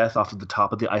to her death off of the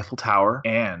top of the Eiffel Tower.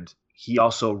 And he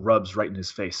also rubs right in his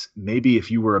face, maybe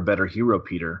if you were a better hero,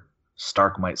 Peter,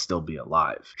 Stark might still be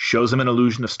alive. Shows him an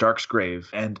illusion of Stark's grave,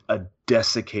 and a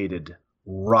desiccated,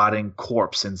 rotting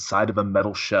corpse inside of a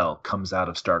metal shell comes out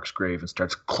of Stark's grave and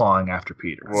starts clawing after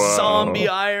Peter. Whoa. Zombie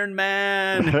Iron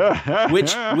Man!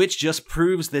 which just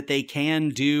proves that they can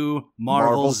do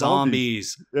Marvel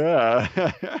zombies.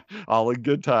 Yeah. All in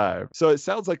good time. So it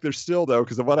sounds like there's still, though,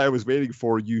 because of what I was waiting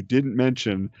for, you didn't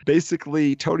mention,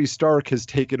 basically Tony Stark has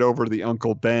taken over the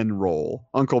Uncle Ben role.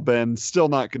 Uncle Ben still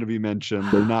not going to be mentioned.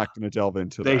 They're not going to delve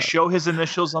into that. They show his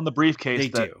initials on the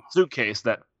briefcase, suitcase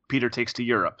that Peter takes to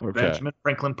Europe. Okay. Benjamin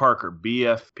Franklin Parker,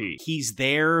 BFP. He's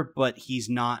there, but he's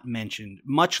not mentioned.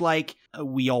 Much like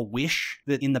we all wish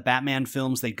that in the Batman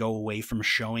films they go away from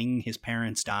showing his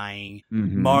parents dying.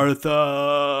 Mm-hmm.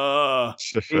 Martha!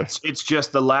 It's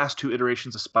just the last two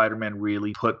iterations of Spider-Man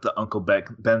really put the Uncle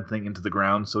Ben thing into the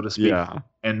ground, so to speak. Yeah.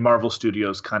 And Marvel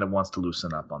Studios kind of wants to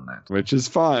loosen up on that. Which is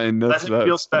fine. That's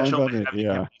feel special.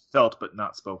 Yeah. Felt but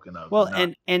not spoken of. Well,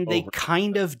 and they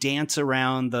kind of dance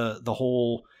around the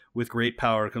whole with great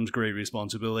power comes great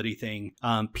responsibility thing.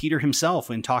 Peter himself,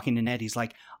 when talking to Ned, he's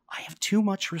like, I have too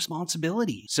much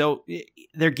responsibility. So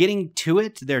they're getting to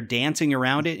it. They're dancing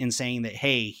around it and saying that,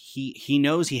 hey, he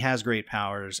knows he has great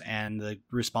powers and the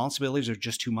responsibilities are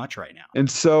just too much right now. And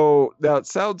so that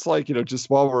sounds like, just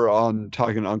while we're on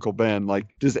talking to Uncle Ben, like,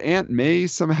 does Aunt May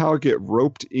somehow get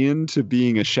roped into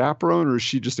being a chaperone, or is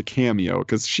she just a cameo?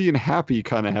 Because she and Happy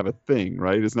kind of have a thing,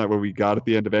 right? Isn't that what we got at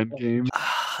the end of Endgame?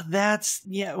 That's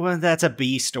a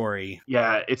B story.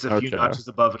 Yeah, it's a few notches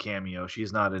above a cameo.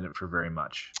 She's not in it for very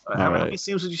much. How many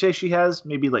scenes would you say she has?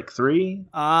 Maybe like 3?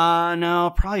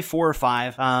 No, probably 4 or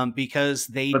 5. Because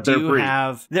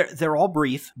they're all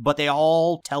brief, but they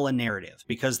all tell a narrative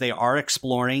because they are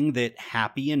exploring that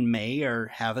Happy and May are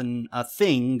having a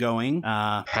thing going.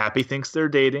 Happy thinks they're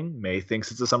dating. May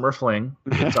thinks it's a summer fling.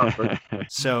 It's awkward.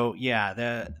 So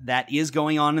yeah, that is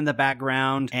going on in the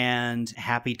background, and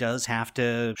Happy does have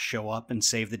to show up and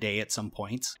save the day at some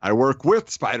points. I work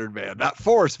with Spider-Man, not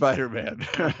for Spider-Man.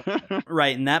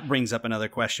 Right, and that brings up another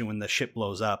question when the ship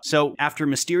blows up. So after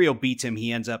Mysterio beats him,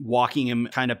 he ends up walking him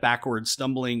kind of backwards,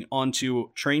 stumbling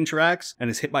onto train tracks, and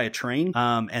is hit by a train,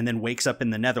 and then wakes up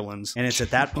in the Netherlands. And it's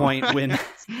at that point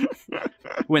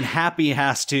when Happy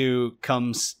has to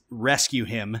come rescue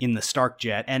him in the Stark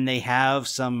jet, and they have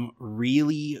some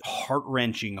really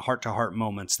heart-wrenching heart-to-heart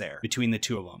moments there between the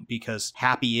two of them, because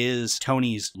Happy is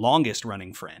Tony's longest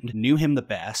running friend, knew him the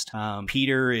best.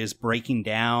 Peter is breaking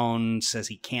down, says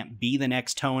he can't be the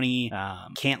next Tony,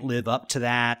 can't live up to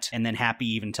that, and then Happy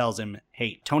even tells him,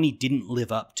 hey, Tony didn't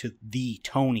live up to the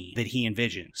Tony that he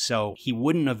envisioned, so he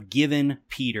wouldn't have given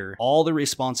Peter all the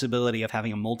responsibility of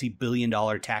having a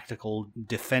multi-billion-dollar tactical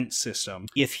defense system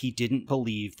if he didn't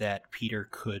believe that Peter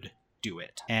could do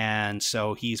it. And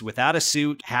so he's without a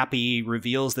suit. Happy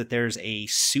reveals that there's a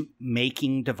suit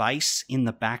making device in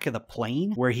the back of the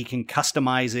plane where he can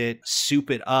customize it,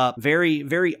 soup it up. Very,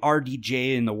 very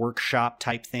RDJ in the workshop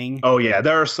type thing. Oh yeah,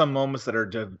 there are some moments that are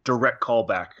direct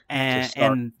callback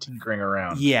and tinkering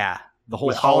around. Yeah. The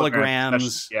whole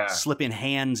holograms, slipping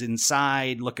hands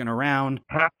inside, looking around.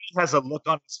 Happy has a look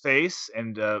on his face,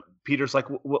 and Peter's like,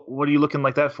 what are you looking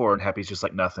like that for? And Happy's just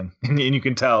like, nothing. And you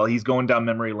can tell he's going down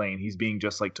memory lane. He's being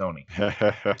just like Tony.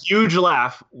 Huge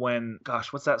laugh when,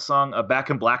 gosh, what's that song? Back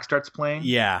in Black starts playing.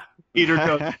 Yeah. Peter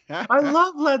goes, I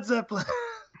love Led Zeppelin.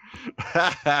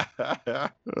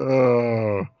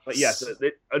 But yes,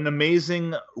 an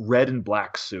amazing red and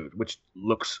black suit, which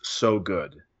looks so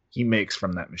good. He makes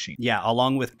from that machine. Yeah,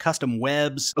 along with custom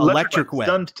webs, electric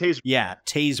webs. Done to tase. Yeah,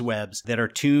 tase webs that are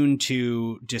tuned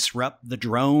to disrupt the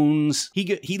drones.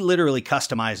 He literally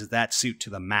customizes that suit to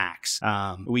the max.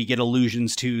 We get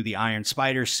allusions to the Iron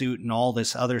Spider suit and all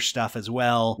this other stuff as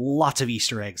well. Lots of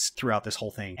Easter eggs throughout this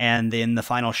whole thing. And then the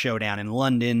final showdown in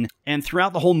London. And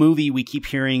throughout the whole movie, we keep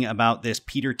hearing about this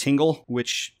Peter Tingle,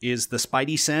 which is the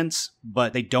Spidey sense,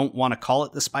 but they don't want to call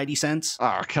it the Spidey sense.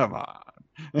 Oh, come on.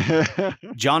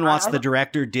 John Watts, the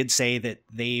director, did say that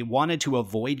they wanted to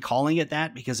avoid calling it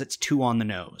that because it's too on the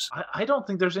nose. I don't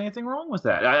think there's anything wrong with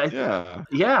that.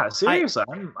 Yeah, seriously.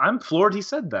 I'm floored he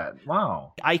said that.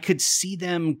 Wow. I could see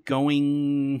them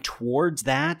going towards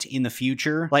that in the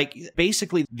future. Like,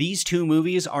 basically, these two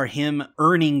movies are him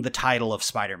earning the title of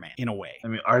Spider-Man in a way. I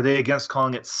mean, are they against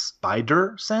calling it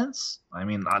Spider Sense? I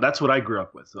mean, that's what I grew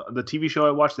up with. The TV show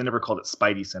I watched, they never called it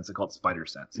Spidey Sense. They called it Spider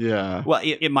Sense. Yeah. Well,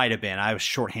 it might have been. I was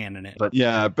shorthanding it. But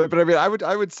I mean,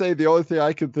 I would say the only thing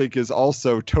I could think is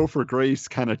also Topher Grace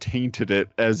kind of tainted it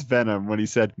as Venom when he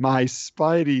said, my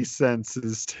Spidey sense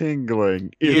is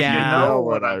tingling. If you know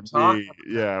what I mean.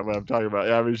 Yeah, what I'm talking about.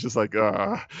 Yeah, I mean, it's just like,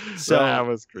 so that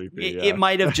was creepy. It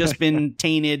might have just been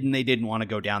tainted and they didn't want to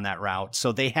go down that route.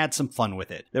 So they had some fun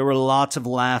with it. There were lots of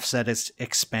laughs at its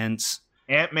expense.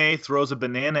 Aunt May throws a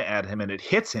banana at him and it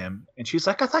hits him. And she's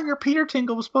like, I thought your Peter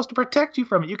Tingle was supposed to protect you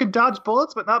from it. You can dodge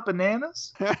bullets, but not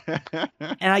bananas.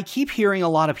 And I keep hearing a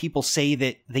lot of people say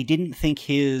that they didn't think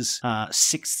his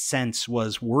sixth sense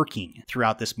was working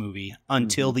throughout this movie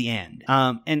until the end.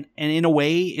 And in a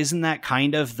way, isn't that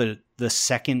kind of the the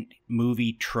second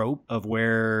movie trope of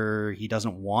where he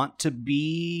doesn't want to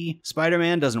be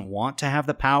Spider-Man, doesn't want to have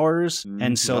the powers,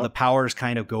 and so the powers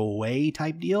kind of go away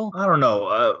type deal? I don't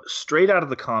know. Straight out of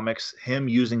the comics, him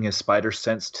using his spider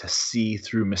sense to see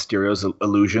through Mysterio's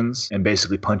illusions and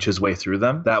basically punch his way through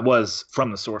them, that was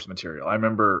from the source material. I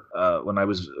remember when I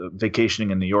was vacationing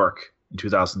in New York in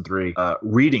 2003,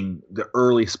 reading the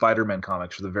early Spider-Man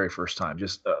comics for the very first time.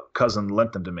 Just a cousin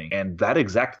lent them to me. And that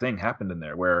exact thing happened in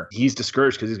there where he's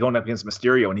discouraged because he's going up against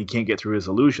Mysterio and he can't get through his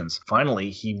illusions. Finally,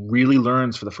 he really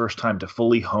learns for the first time to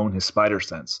fully hone his spider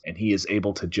sense. And he is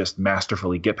able to just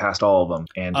masterfully get past all of them.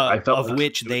 And I felt of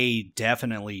which they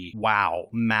definitely,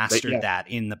 mastered that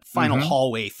in the final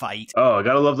hallway fight. Oh, I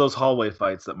gotta love those hallway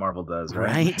fights that Marvel does,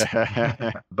 right?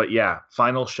 But yeah,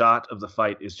 final shot of the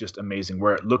fight is just amazing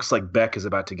where it looks like Beck is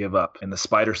about to give up, and the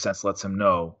spider sense lets him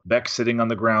know Beck sitting on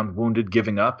the ground, wounded,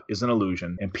 giving up is an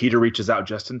illusion. And Peter reaches out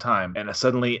just in time, and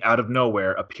suddenly, out of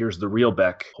nowhere, appears the real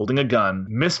Beck holding a gun,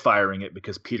 misfiring it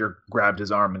because Peter grabbed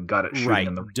his arm and got it shooting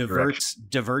in the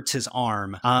diverts his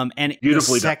arm. And the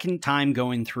second time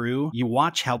going through, you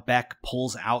watch how Beck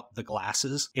pulls out the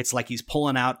glasses. It's like he's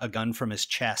pulling out a gun from his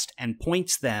chest and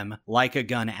points them like a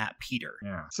gun at Peter.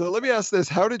 Yeah. So let me ask this: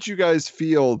 how did you guys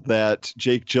feel that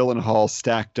Jake Gyllenhaal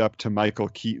stacked up to Michael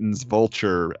Keaton's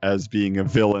Vulture as being a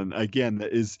villain, again,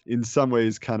 that is in some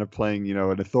ways kind of playing,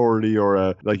 an authority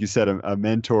or like you said, a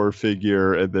mentor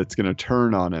figure that's going to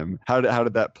turn on him? How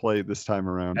did that play this time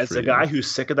around? As a guy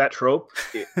who's sick of that trope,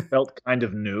 it felt kind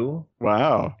of new.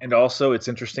 Wow. And also, it's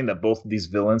interesting that both of these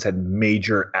villains had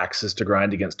major axes to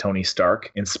grind against Tony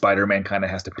Stark, and Spider-Man kind of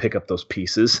has to pick up those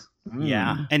pieces.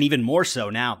 Yeah, and even more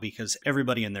so now because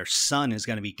everybody and their son is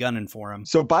going to be gunning for him.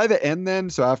 So by the end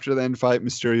then, so after the end fight,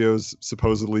 Mysterio's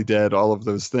supposedly dead, all of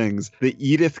those things, the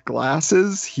Edith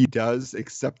glasses, he does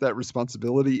accept that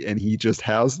responsibility and he just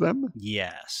has them?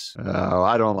 Yes. Oh,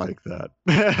 I don't like that.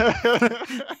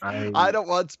 I don't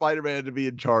want Spider-Man to be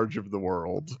in charge of the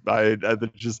world.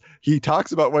 He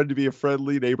talks about wanting to be a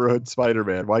friendly neighborhood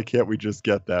Spider-Man. Why can't we just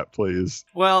get that, please?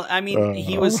 Well, I mean,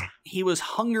 he was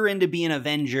hungering to be an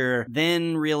Avenger,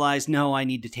 then realized, no, I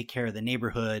need to take care of the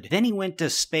neighborhood. Then he went to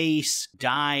space,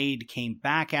 died, came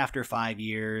back after 5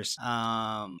 years.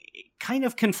 Kind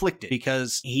of conflicted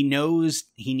because he knows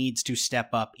he needs to step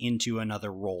up into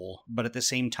another role. But at the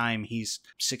same time, he's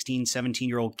 16,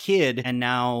 17-year-old kid, and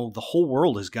now the whole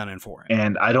world is gunning for him.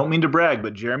 And I don't mean to brag,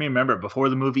 but Jeremy, remember, before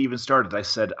the movie even started, I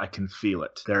said, I can feel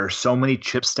it. There are so many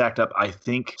chips stacked up. I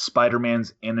think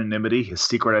Spider-Man's anonymity, his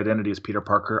secret identity as Peter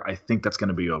Parker, I think that's going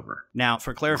to be over. Now,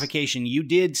 for clarification, you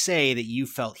did say that you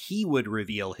felt he would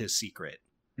reveal his secret.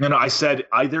 No, I said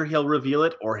either he'll reveal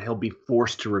it or he'll be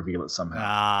forced to reveal it somehow.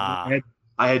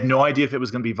 I had no idea if it was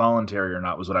going to be voluntary or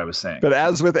not, was what I was saying. But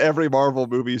as with every Marvel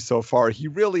movie so far, he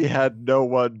really had no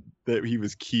one that he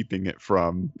was keeping it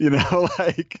from.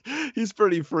 He's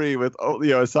pretty free with,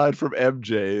 aside from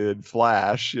MJ and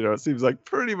Flash, it seems like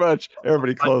pretty much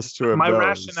everybody close to him My knows.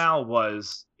 rationale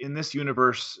was, in this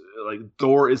universe,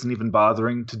 Thor isn't even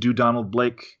bothering to do Donald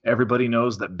Blake. Everybody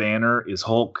knows that Banner is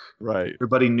Hulk. Right.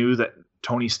 Everybody knew that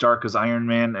Tony Stark is Iron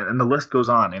Man, and the list goes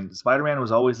on. And Spider-Man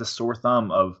was always the sore thumb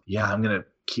of, I'm going to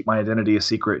keep my identity a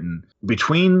secret. And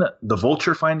between the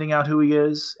Vulture finding out who he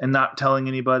is and not telling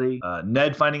anybody,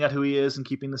 Ned finding out who he is and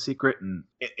keeping the secret, and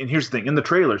here's the thing, in the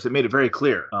trailers it made it very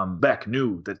clear, Beck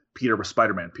knew that Peter was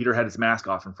Spider-Man. Peter had his mask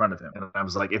off in front of him, and I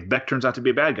was like, if Beck turns out to be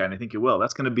a bad guy, and I think he will,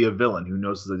 that's going to be a villain who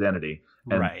knows his identity.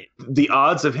 And right. The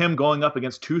odds of him going up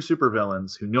against two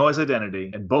supervillains who know his identity,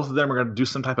 and both of them are going to do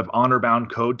some type of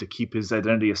honor-bound code to keep his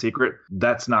identity a secret,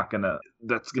 that's going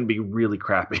to be really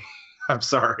crappy. I'm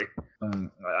sorry.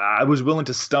 I was willing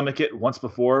to stomach it once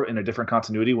before in a different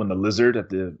continuity when the Lizard at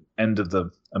the end of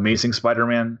the Amazing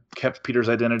Spider-Man kept Peter's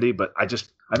identity, but I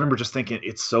remember just thinking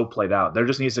it's so played out. There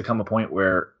just needs to come a point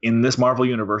where in this Marvel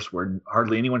universe where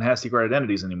hardly anyone has secret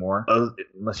identities anymore,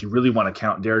 unless you really want to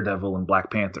count Daredevil and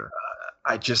Black Panther.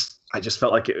 I just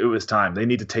felt like it was time. They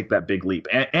need to take that big leap.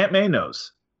 Aunt May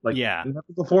knows.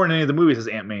 Before in any of the movies has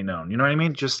Aunt May known. You know what I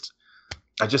mean?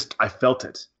 I felt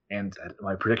it. And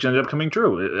my prediction ended up coming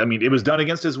true. I mean, it was done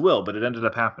against his will, but it ended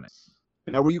up happening.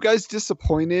 Now, were you guys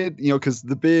disappointed? Because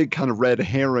the big kind of red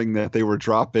herring that they were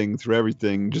dropping through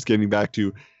everything, just getting back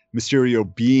to Mysterio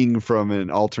being from an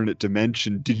alternate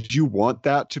dimension. Did you want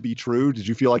that to be true? Did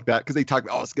you feel like that? Because they talk,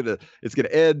 it's gonna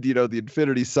end, the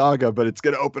Infinity Saga, but it's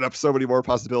gonna open up so many more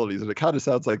possibilities, and it kind of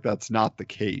sounds like that's not the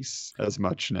case as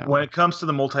much now. When it comes to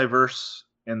the multiverse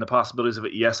and the possibilities of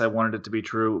it, yes, I wanted it to be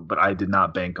true, but I did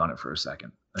not bank on it for a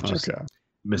second. Okay.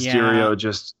 Mysterio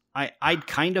just... I'd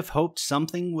kind of hoped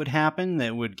something would happen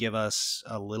that would give us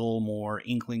a little more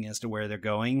inkling as to where they're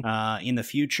going in the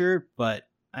future. But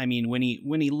I mean, when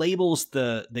he labels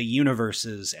the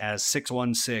universes as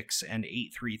 616 and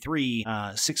 833,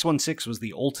 616 was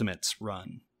the Ultimates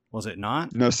run. Was it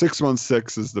not? No,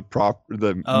 616 is the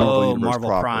Marvel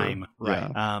proper. Prime, right?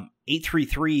 Yeah.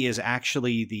 833 is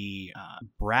actually the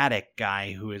Braddock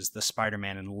guy who is the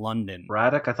Spider-Man in London.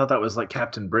 Braddock? I thought that was like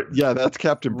Captain Britain. Yeah, that's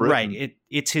Captain Britain. Right.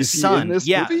 It's his Is he son. in this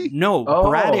yeah. movie? No, Oh.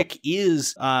 Braddock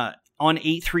is on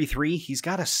 833. He's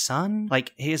got a son.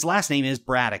 Like his last name is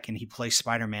Braddock, and he plays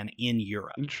Spider-Man in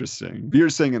Europe. Interesting. You're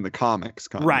saying in the comics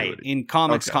continuity. Right. In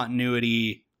comics Okay.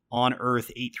 continuity. On Earth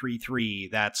 833,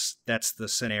 that's the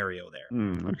scenario there.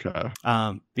 Okay.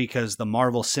 Because the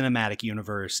Marvel Cinematic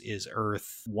Universe is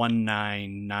Earth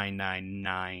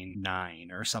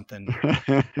 199999 or something.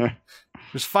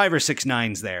 There's 5 or 6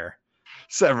 nines there.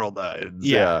 Several nines.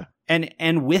 Yeah.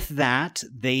 And with that,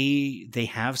 they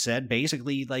have said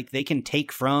basically like they can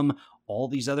take from all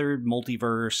these other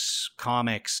multiverse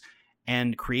comics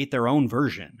and create their own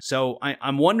version. So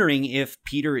I'm wondering if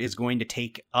Peter is going to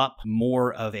take up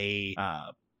more of a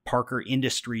Parker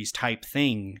Industries type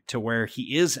thing to where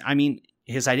he is. I mean,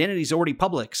 his identity is already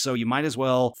public, so you might as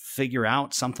well figure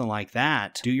out something like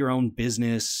that. Do your own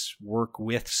business, work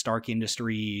with Stark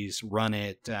Industries, run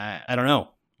it. I don't know.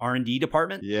 R&D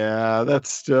department? Yeah, that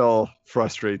still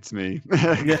frustrates me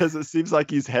because it seems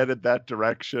like he's headed that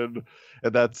direction,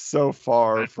 and that's so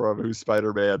far from who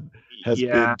Spider-Man has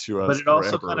been to us. But it forever.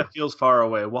 also kind of feels far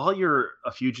away. While you're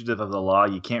a fugitive of the law,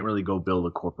 you can't really go build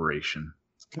a corporation.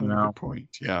 Kind of a good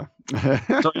point. Yeah.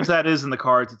 So if that is in the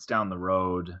cards, it's down the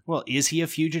road. Well, is he a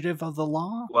fugitive of the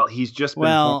law? Well, he's just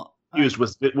been used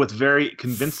with very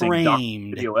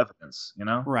convincing video evidence, you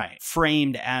know? Right.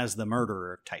 Framed as the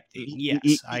murderer type thing.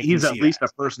 Yes, he's at least a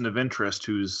person of interest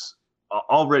who's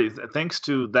already, thanks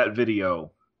to that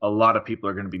video, a lot of people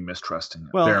are going to be mistrusting him.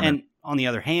 Well, and on the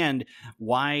other hand,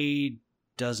 why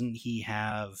doesn't he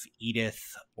have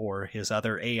Edith or his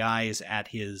other AIs at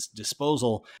his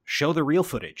disposal show the real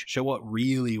footage, show what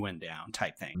really went down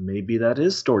type thing? Maybe that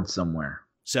is stored somewhere.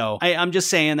 So I'm just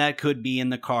saying that could be in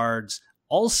the cards.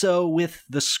 Also, with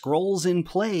the scrolls in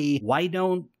play, why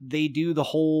don't they do the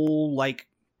whole, like,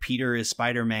 Peter is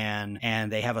Spider-Man,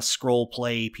 and they have a scroll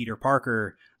play Peter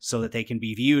Parker so that they can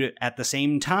be viewed at the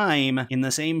same time in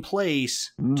the same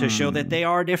place to show that they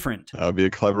are different. That would be a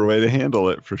clever way to handle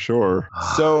it, for sure.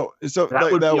 So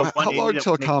how long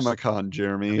till Comic-Con,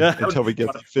 Jeremy, until we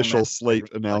get the official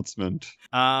slate announcement?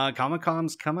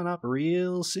 Comic-Con's coming up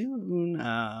real soon.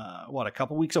 A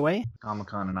couple weeks away?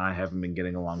 Comic-Con and I haven't been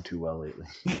getting along too well lately.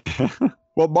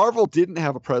 Well, Marvel didn't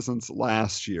have a presence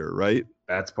last year, right?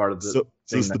 That's part of the So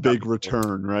this is the big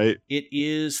return, right? It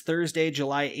is Thursday,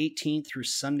 July 18th through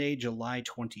Sunday, July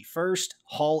 21st.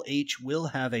 Hall H will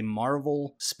have a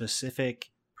Marvel-specific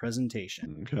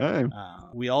presentation. Okay.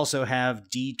 We also have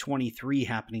D23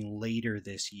 happening later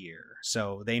this year.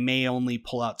 So they may only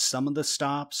pull out some of the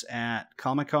stops at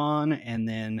Comic-Con and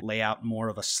then lay out more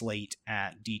of a slate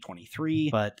at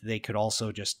D23, but they could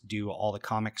also just do all the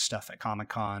comic stuff at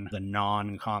Comic-Con, the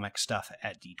non-comic stuff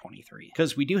at D23.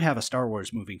 Because we do have a Star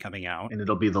Wars movie coming out. And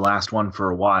it'll be the last one for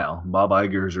a while. Bob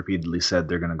Iger has repeatedly said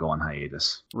they're going to go on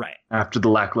hiatus. Right. After the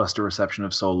lackluster reception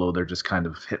of Solo, they're just kind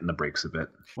of hitting the brakes a bit.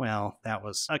 Well, that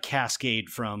was a cascade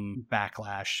from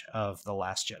Backlash of The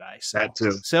Last Jedi. So, that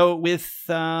too. So with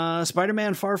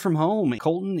Spider-Man Far From Home,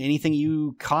 Colton, anything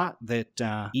you caught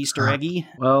that Easter eggy?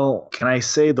 Well, can I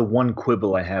say the one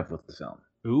quibble I have with the film?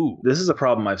 Ooh. This is a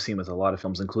problem I've seen with a lot of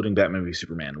films, including Batman v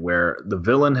Superman, where the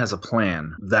villain has a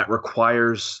plan that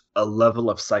requires a level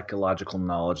of psychological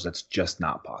knowledge that's just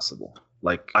not possible.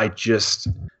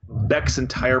 Beck's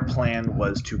entire plan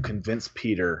was to convince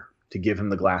Peter to give him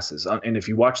the glasses. And if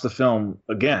you watch the film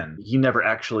again, he never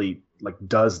actually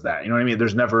does that. You know what I mean?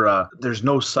 There's never there's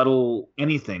no subtle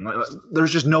anything.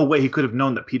 There's just no way he could have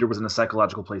known that Peter was in a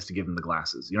psychological place to give him the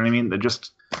glasses. You know what I mean? They're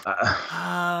just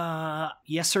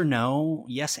yes or no?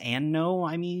 Yes and no.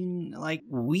 I mean,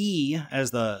 we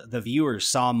as the viewers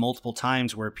saw multiple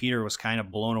times where Peter was kind of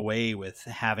blown away with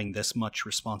having this much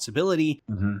responsibility.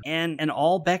 Mm-hmm. And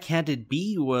all Beck had to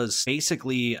be was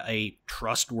basically a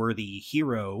trustworthy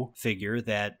hero figure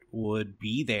that would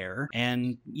be there.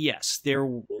 And yes,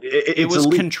 it was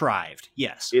contrived.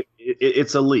 Yes.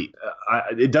 It's a leap.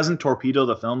 It doesn't torpedo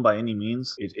the film by any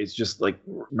means. It's just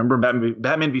remember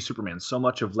Batman v Superman, so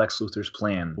much of Lex Luthor's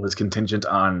plan was contingent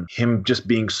on him just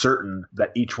being certain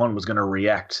that each one was going to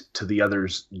react to the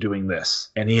others doing this.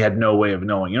 And he had no way of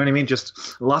knowing. You know what I mean?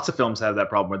 Just lots of films have that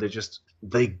problem where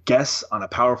they guess on a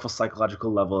powerful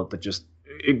psychological level that just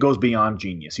it goes beyond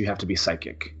genius. You have to be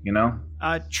psychic, you know?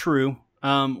 True.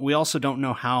 We also don't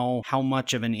know how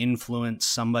much of an influence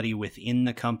somebody within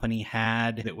the company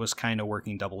had that was kind of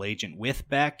working double agent with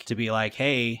Beck to be like,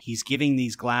 hey, he's giving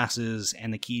these glasses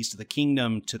and the keys to the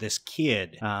kingdom to this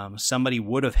kid. Somebody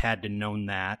would have had to known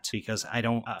that, because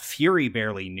Fury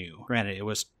barely knew. Granted, it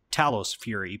was Talos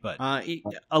Fury, but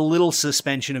a little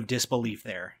suspension of disbelief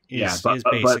there is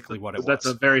basically what it was. That's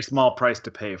a very small price to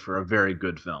pay for a very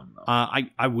good film, though.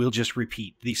 I will just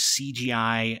repeat, the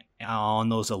CGI on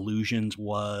those illusions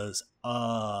was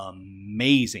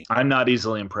amazing. I'm not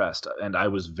easily impressed, and I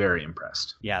was very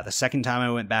impressed. Yeah, the second time I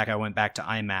went back to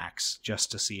IMAX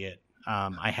just to see it.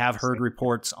 I have heard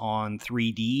reports on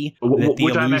 3D that the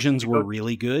illusions were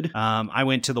really good. I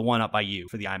went to the one up by you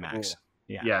for the IMAX.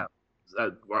 Cool. Yeah.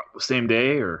 Same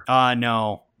day or?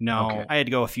 No. Okay. I had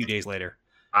to go a few days later.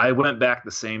 I went back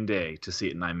the same day to see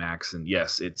it in IMAX, and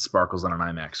yes, it sparkles on an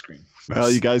IMAX screen.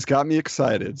 Well, you guys got me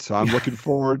excited, so I'm looking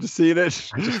forward to seeing it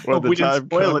when the time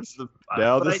comes.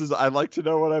 I'd like to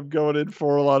know what I'm going in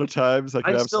for a lot of times.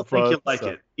 I still think you'll like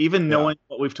it. Even knowing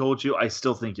what we've told you, I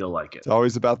still think you'll like it. It's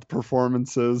always about the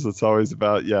performances. It's always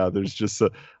about, there's just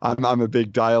I'm a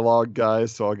big dialogue guy,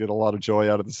 so I'll get a lot of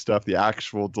joy out of the stuff, the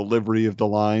actual delivery of the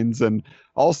lines. And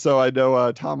also, I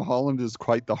know Tom Holland is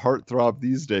quite the heartthrob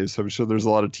these days, so I'm sure there's a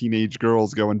lot of teenage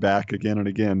girls going back again and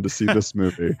again to see this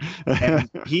movie. And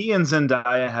he and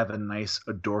Zendaya have a nice,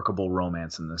 adorable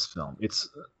romance in this film. It's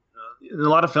in a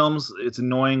lot of films, it's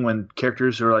annoying when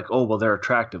characters are like, oh, well, they're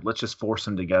attractive. Let's just force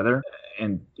them together.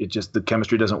 And the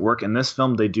chemistry doesn't work. In this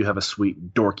film, they do have a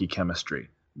sweet, dorky chemistry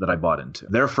that I bought into.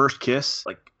 Their first kiss,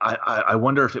 like, I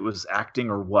wonder if it was acting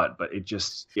or what, but it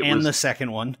was the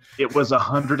second one. It was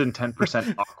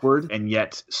 110% awkward and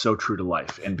yet so true to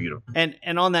life and beautiful.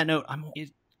 And on that note,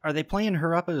 are they playing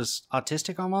her up as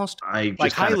autistic almost?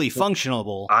 Highly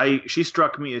functional. She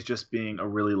struck me as just being a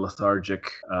really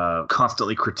lethargic,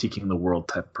 constantly critiquing the world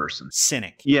type person.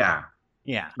 Cynic. Yeah.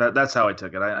 Yeah. That's how I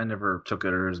took it. I never took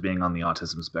it as being on the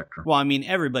autism spectrum. Well, I mean,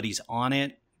 everybody's on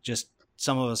it. Just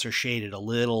some of us are shaded a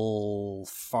little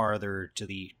farther to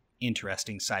the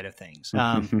interesting side of things.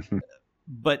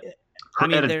 But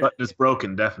her edit button is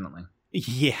broken, definitely.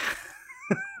 Yeah.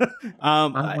 I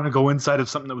want to go inside of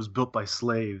something that was built by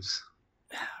slaves.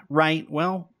 Right.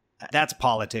 Well, that's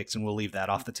politics, and we'll leave that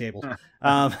off the table.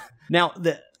 Now,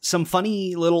 some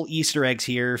funny little Easter eggs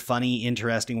here. Funny,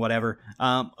 interesting, whatever.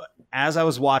 As I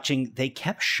was watching, they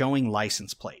kept showing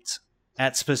license plates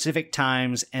at specific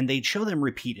times, and they'd show them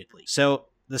repeatedly. So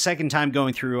the second time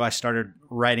going through, I started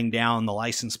writing down the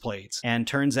license plates. And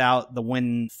turns out that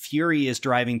when Fury is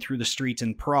driving through the streets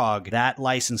in Prague, that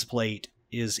license plate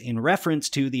is in reference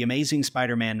to The Amazing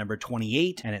Spider-Man number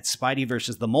 28, and it's Spidey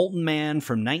versus the Molten Man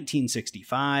from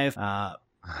 1965.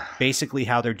 Basically,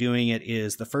 how they're doing it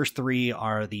is the first three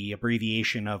are the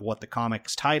abbreviation of what the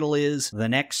comic's title is. The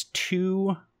next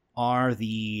two are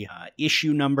the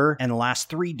issue number, and the last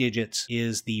 3 digits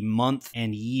is the month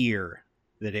and year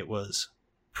that it was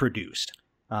produced.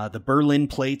 The Berlin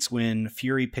plates, when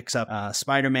Fury picks up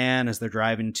Spider-Man as they're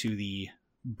driving to the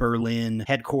Berlin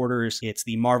headquarters, it's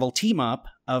the Marvel team-up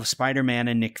of Spider-Man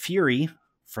and Nick Fury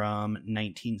from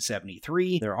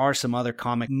 1973. There are some other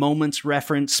comic moments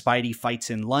referenced. Spidey fights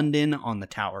in London on the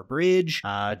Tower Bridge.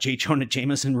 J. Jonah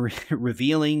Jameson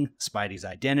revealing Spidey's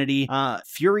identity.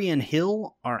 Fury and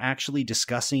Hill are actually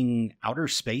discussing outer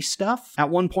space stuff at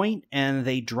one point, and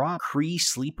they drop Kree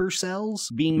sleeper cells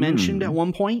being mentioned at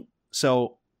one point.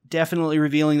 So definitely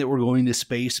revealing that we're going to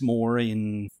space more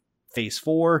in Phase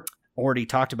 4. Already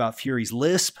talked about Fury's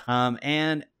lisp.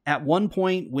 And at one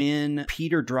point, when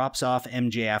Peter drops off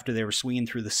MJ after they were swinging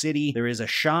through the city, there is a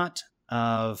shot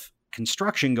of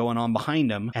construction going on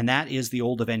behind him, and that is the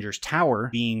old Avengers Tower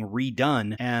being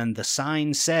redone. And the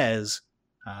sign says,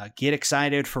 get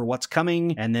excited for what's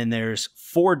coming. And then there's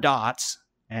 4 dots,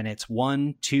 and it's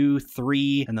 1, 2,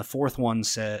 3, and the 4th one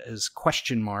says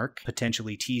question mark,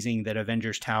 potentially teasing that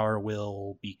Avengers Tower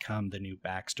will become the new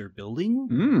Baxter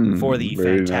Building for the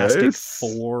Fantastic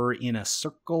Four in a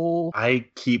circle. I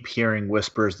keep hearing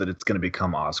whispers that it's going to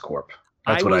become Oscorp.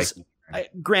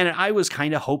 Granted, I was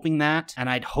kind of hoping that, and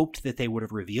I'd hoped that they would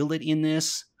have revealed it in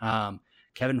this.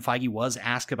 Kevin Feige was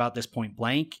asked about this point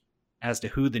blank as to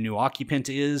who the new occupant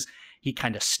is. He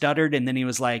kind of stuttered, and then he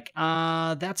was like,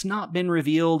 that's not been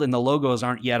revealed, and the logos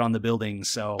aren't yet on the building,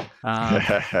 so...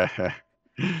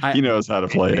 he knows how to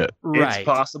play it. Right. It's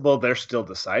possible they're still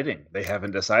deciding. They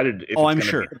haven't decided if it's going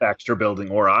to be the Baxter Building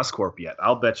or Oscorp yet.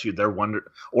 I'll bet you they're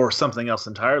or something else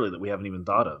entirely that we haven't even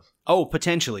thought of. Oh,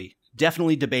 potentially.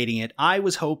 Definitely debating it. I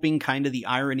was hoping kind of the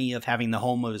irony of having the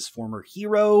home of his former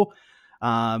hero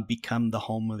become the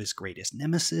home of his greatest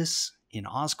nemesis in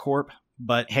Oscorp.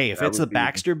 But hey, if it's the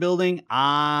Baxter Building,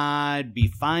 I'd be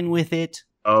fine with it.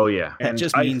 Oh, yeah. That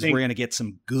just means we're going to get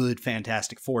some good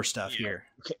Fantastic Four stuff here.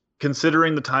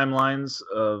 Considering the timelines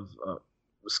of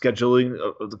scheduling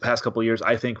of the past couple of years,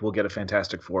 I think we'll get a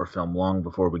Fantastic Four film long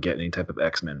before we get any type of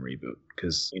X-Men reboot.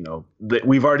 Because,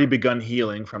 we've already begun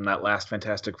healing from that last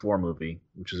Fantastic Four movie,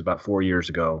 which was about 4 years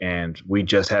ago. And we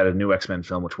just had a new X-Men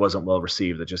film, which wasn't well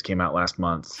received, that just came out last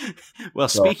month. Well,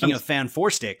 speaking of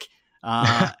Fan-4stick,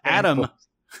 Adam,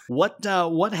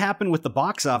 what happened with the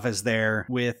box office there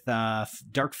with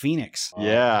Dark Phoenix?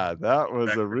 Yeah, that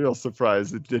was a real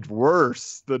surprise. It did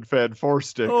worse than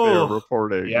Fan-4stick they're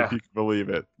reporting, if you can believe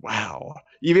it. Wow.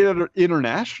 Even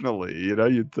internationally,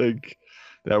 you'd think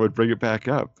that would bring it back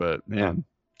up, but man.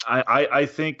 I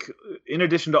think, in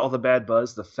addition to all the bad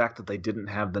buzz, the fact that they didn't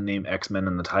have the name X-Men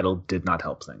in the title did not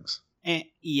help things.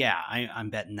 I'm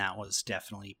betting that was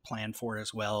definitely planned for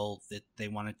as well, that they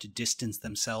wanted to distance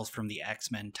themselves from the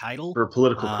X-Men title. For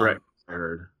political correctness, I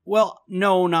heard. Well,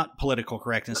 no, not political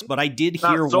correctness, but I did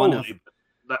hear one of...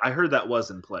 I heard that was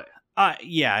in play.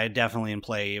 Yeah, definitely in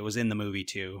play. It was in the movie,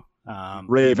 too.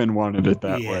 Raven wanted it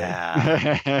that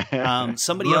way.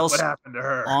 Somebody else what happened to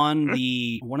her? on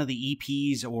one of the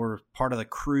EPs or part of the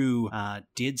crew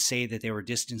did say that they were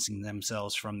distancing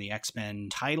themselves from the X-Men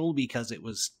title because it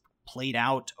was played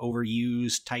out,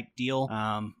 overused type deal.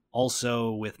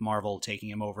 Also, with Marvel taking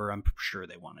him over, I'm sure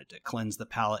they wanted to cleanse the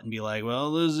palate and be like,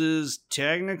 well, this is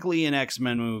technically an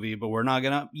X-Men movie, but we're not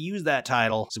going to use that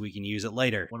title so we can use it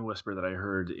later. One whisper that I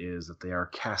heard is that they are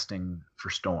casting for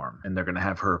Storm, and they're going to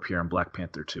have her appear in Black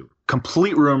Panther 2.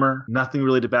 Complete rumor, nothing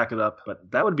really to back it up,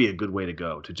 but that would be a good way to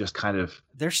go, to just kind of...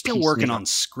 They're still working on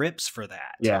scripts for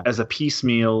that. Yeah, as a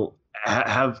piecemeal,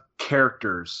 have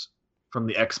characters from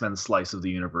the X-Men slice of the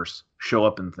universe show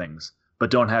up in things, but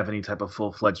don't have any type of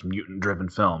full-fledged mutant-driven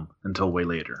film until way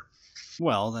later.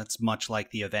 Well, that's much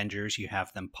like the Avengers. You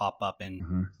have them pop up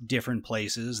in different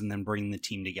places and then bring the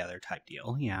team together type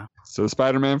deal. Yeah. So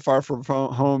Spider-Man Far From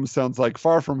Home sounds like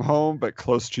Far From Home, but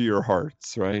close to your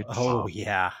hearts, right? Oh,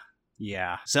 yeah.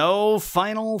 Yeah. So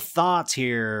final thoughts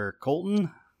here,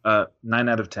 Colton? 9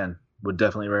 out of 10. Would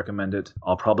definitely recommend it.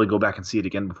 I'll probably go back and see it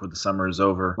again before the summer is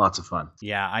over. Lots of fun.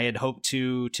 Yeah, I had hoped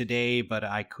to today, but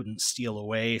I couldn't steal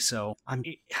away. So,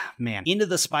 Into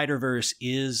the Spider-Verse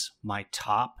is my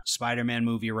top Spider-Man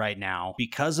movie right now.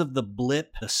 Because of the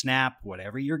blip, the snap,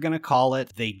 whatever you're going to call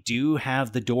it, they do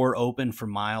have the door open for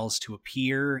Miles to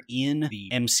appear in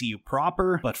the MCU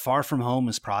proper, but Far From Home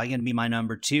is probably going to be my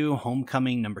number 2.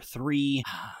 Homecoming, number 3.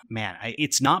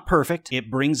 It's not perfect. It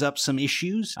brings up some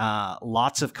issues.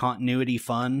 Lots of continuity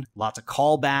fun, lots of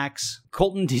callbacks.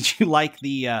 Colton, did you like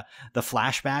the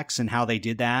flashbacks and how they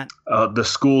did that? The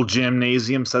school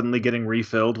gymnasium suddenly getting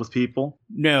refilled with people?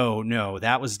 No,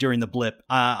 that was during the blip.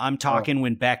 I'm talking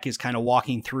when Beck is kind of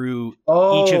walking through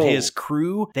each of his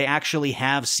crew. They actually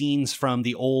have scenes from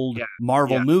the old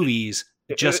Marvel movies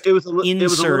just it was a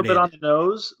little bit on the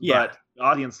nose, yeah. But the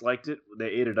audience liked it. They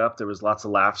ate it up. There was lots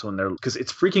of laughs because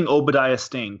it's freaking Obadiah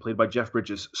Stane, played by Jeff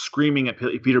Bridges, screaming at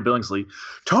Peter Billingsley,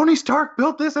 "Tony Stark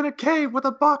built this in a cave with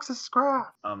a box of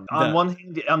scrap." On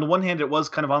the one hand, it was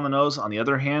kind of on the nose. On the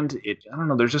other hand, I don't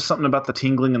know. There's just something about the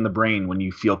tingling in the brain when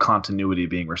you feel continuity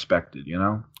being respected.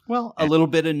 Well, a little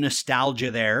bit of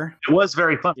nostalgia there. It was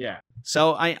very fun. Yeah.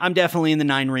 So I'm definitely in the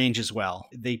 9 range as well.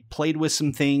 They played with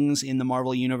some things in the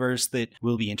Marvel Universe that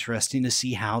will be interesting to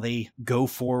see how they go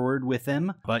forward with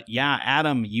them. But yeah,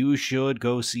 Adam, you should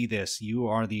go see this. You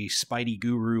are the Spidey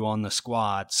guru on the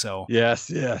squad, so...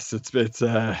 Yes, it's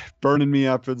burning me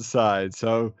up inside,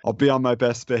 so I'll be on my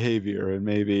best behavior and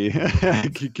maybe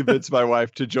convince my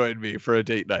wife to join me for a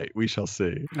date night. We shall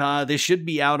see. This should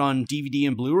be out on DVD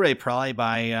and Blu-ray probably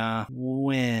by,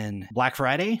 when? Black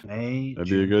Friday? That'd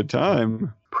be a good time.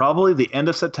 Probably the end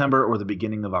of September or the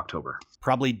beginning of October.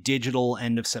 Probably digital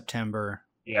end of September.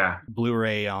 Yeah.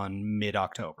 Blu-ray on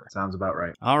mid-October. Sounds about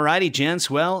right. Alrighty, gents.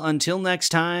 Well, until next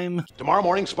time. Tomorrow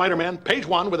morning, Spider-Man, page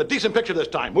 1 with a decent picture this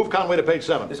time. Move Conway to page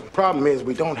 7. The problem is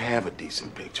we don't have a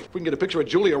decent picture. If we can get a picture of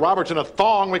Julia Roberts in a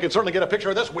thong, we can certainly get a picture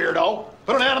of this weirdo.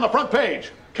 Put an ad on the front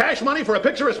page. Cash money for a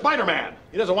picture of Spider-Man.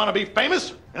 He doesn't want to be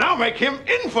famous, and I'll make him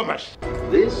infamous.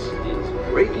 This is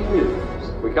breaking news.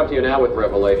 We come to you now with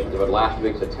revelations about last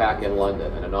week's attack in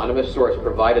London. An anonymous source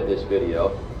provided this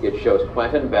video. It shows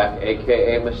Quentin Beck,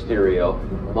 a.k.a. Mysterio,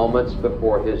 moments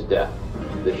before his death.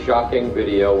 The shocking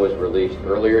video was released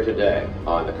earlier today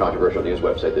on the controversial news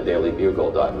website,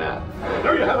 thedailybugle.net.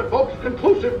 There you have it, folks.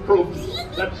 Conclusive proof.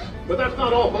 But that's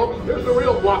not all, folks. Here's the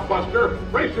real blockbuster.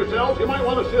 Brace yourselves. You might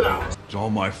want to sit down. It's all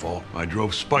my fault. I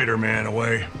drove Spider-Man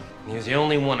away. He was the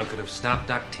only one who could have stopped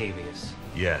Octavius.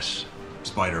 Yes,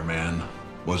 Spider-Man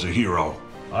was a hero.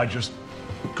 I just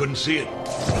couldn't see it.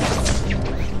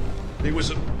 He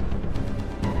was a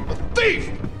thief!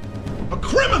 A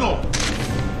criminal!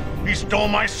 He stole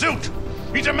my suit!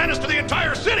 He's a menace to the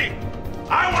entire city!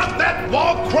 I want that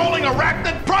wall-crawling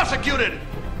arachnid prosecuted!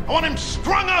 I want him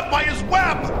strung up by his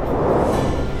web!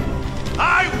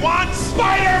 I want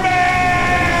Spider-Man!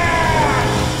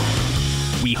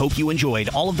 We hope you enjoyed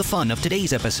all of the fun of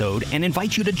today's episode and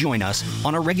invite you to join us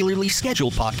on our regularly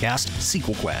scheduled podcast,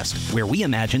 Sequel Quest, where we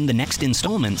imagine the next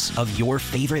installments of your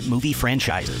favorite movie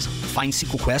franchises. Find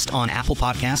Sequel Quest on Apple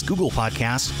Podcasts, Google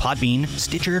Podcasts, Podbean,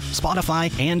 Stitcher,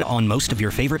 Spotify, and on most of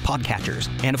your favorite podcatchers.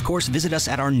 And of course, visit us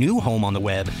at our new home on the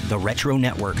web,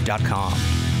 theretronetwork.com.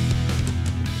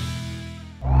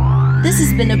 This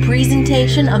has been a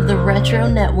presentation of the Retro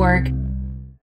Network.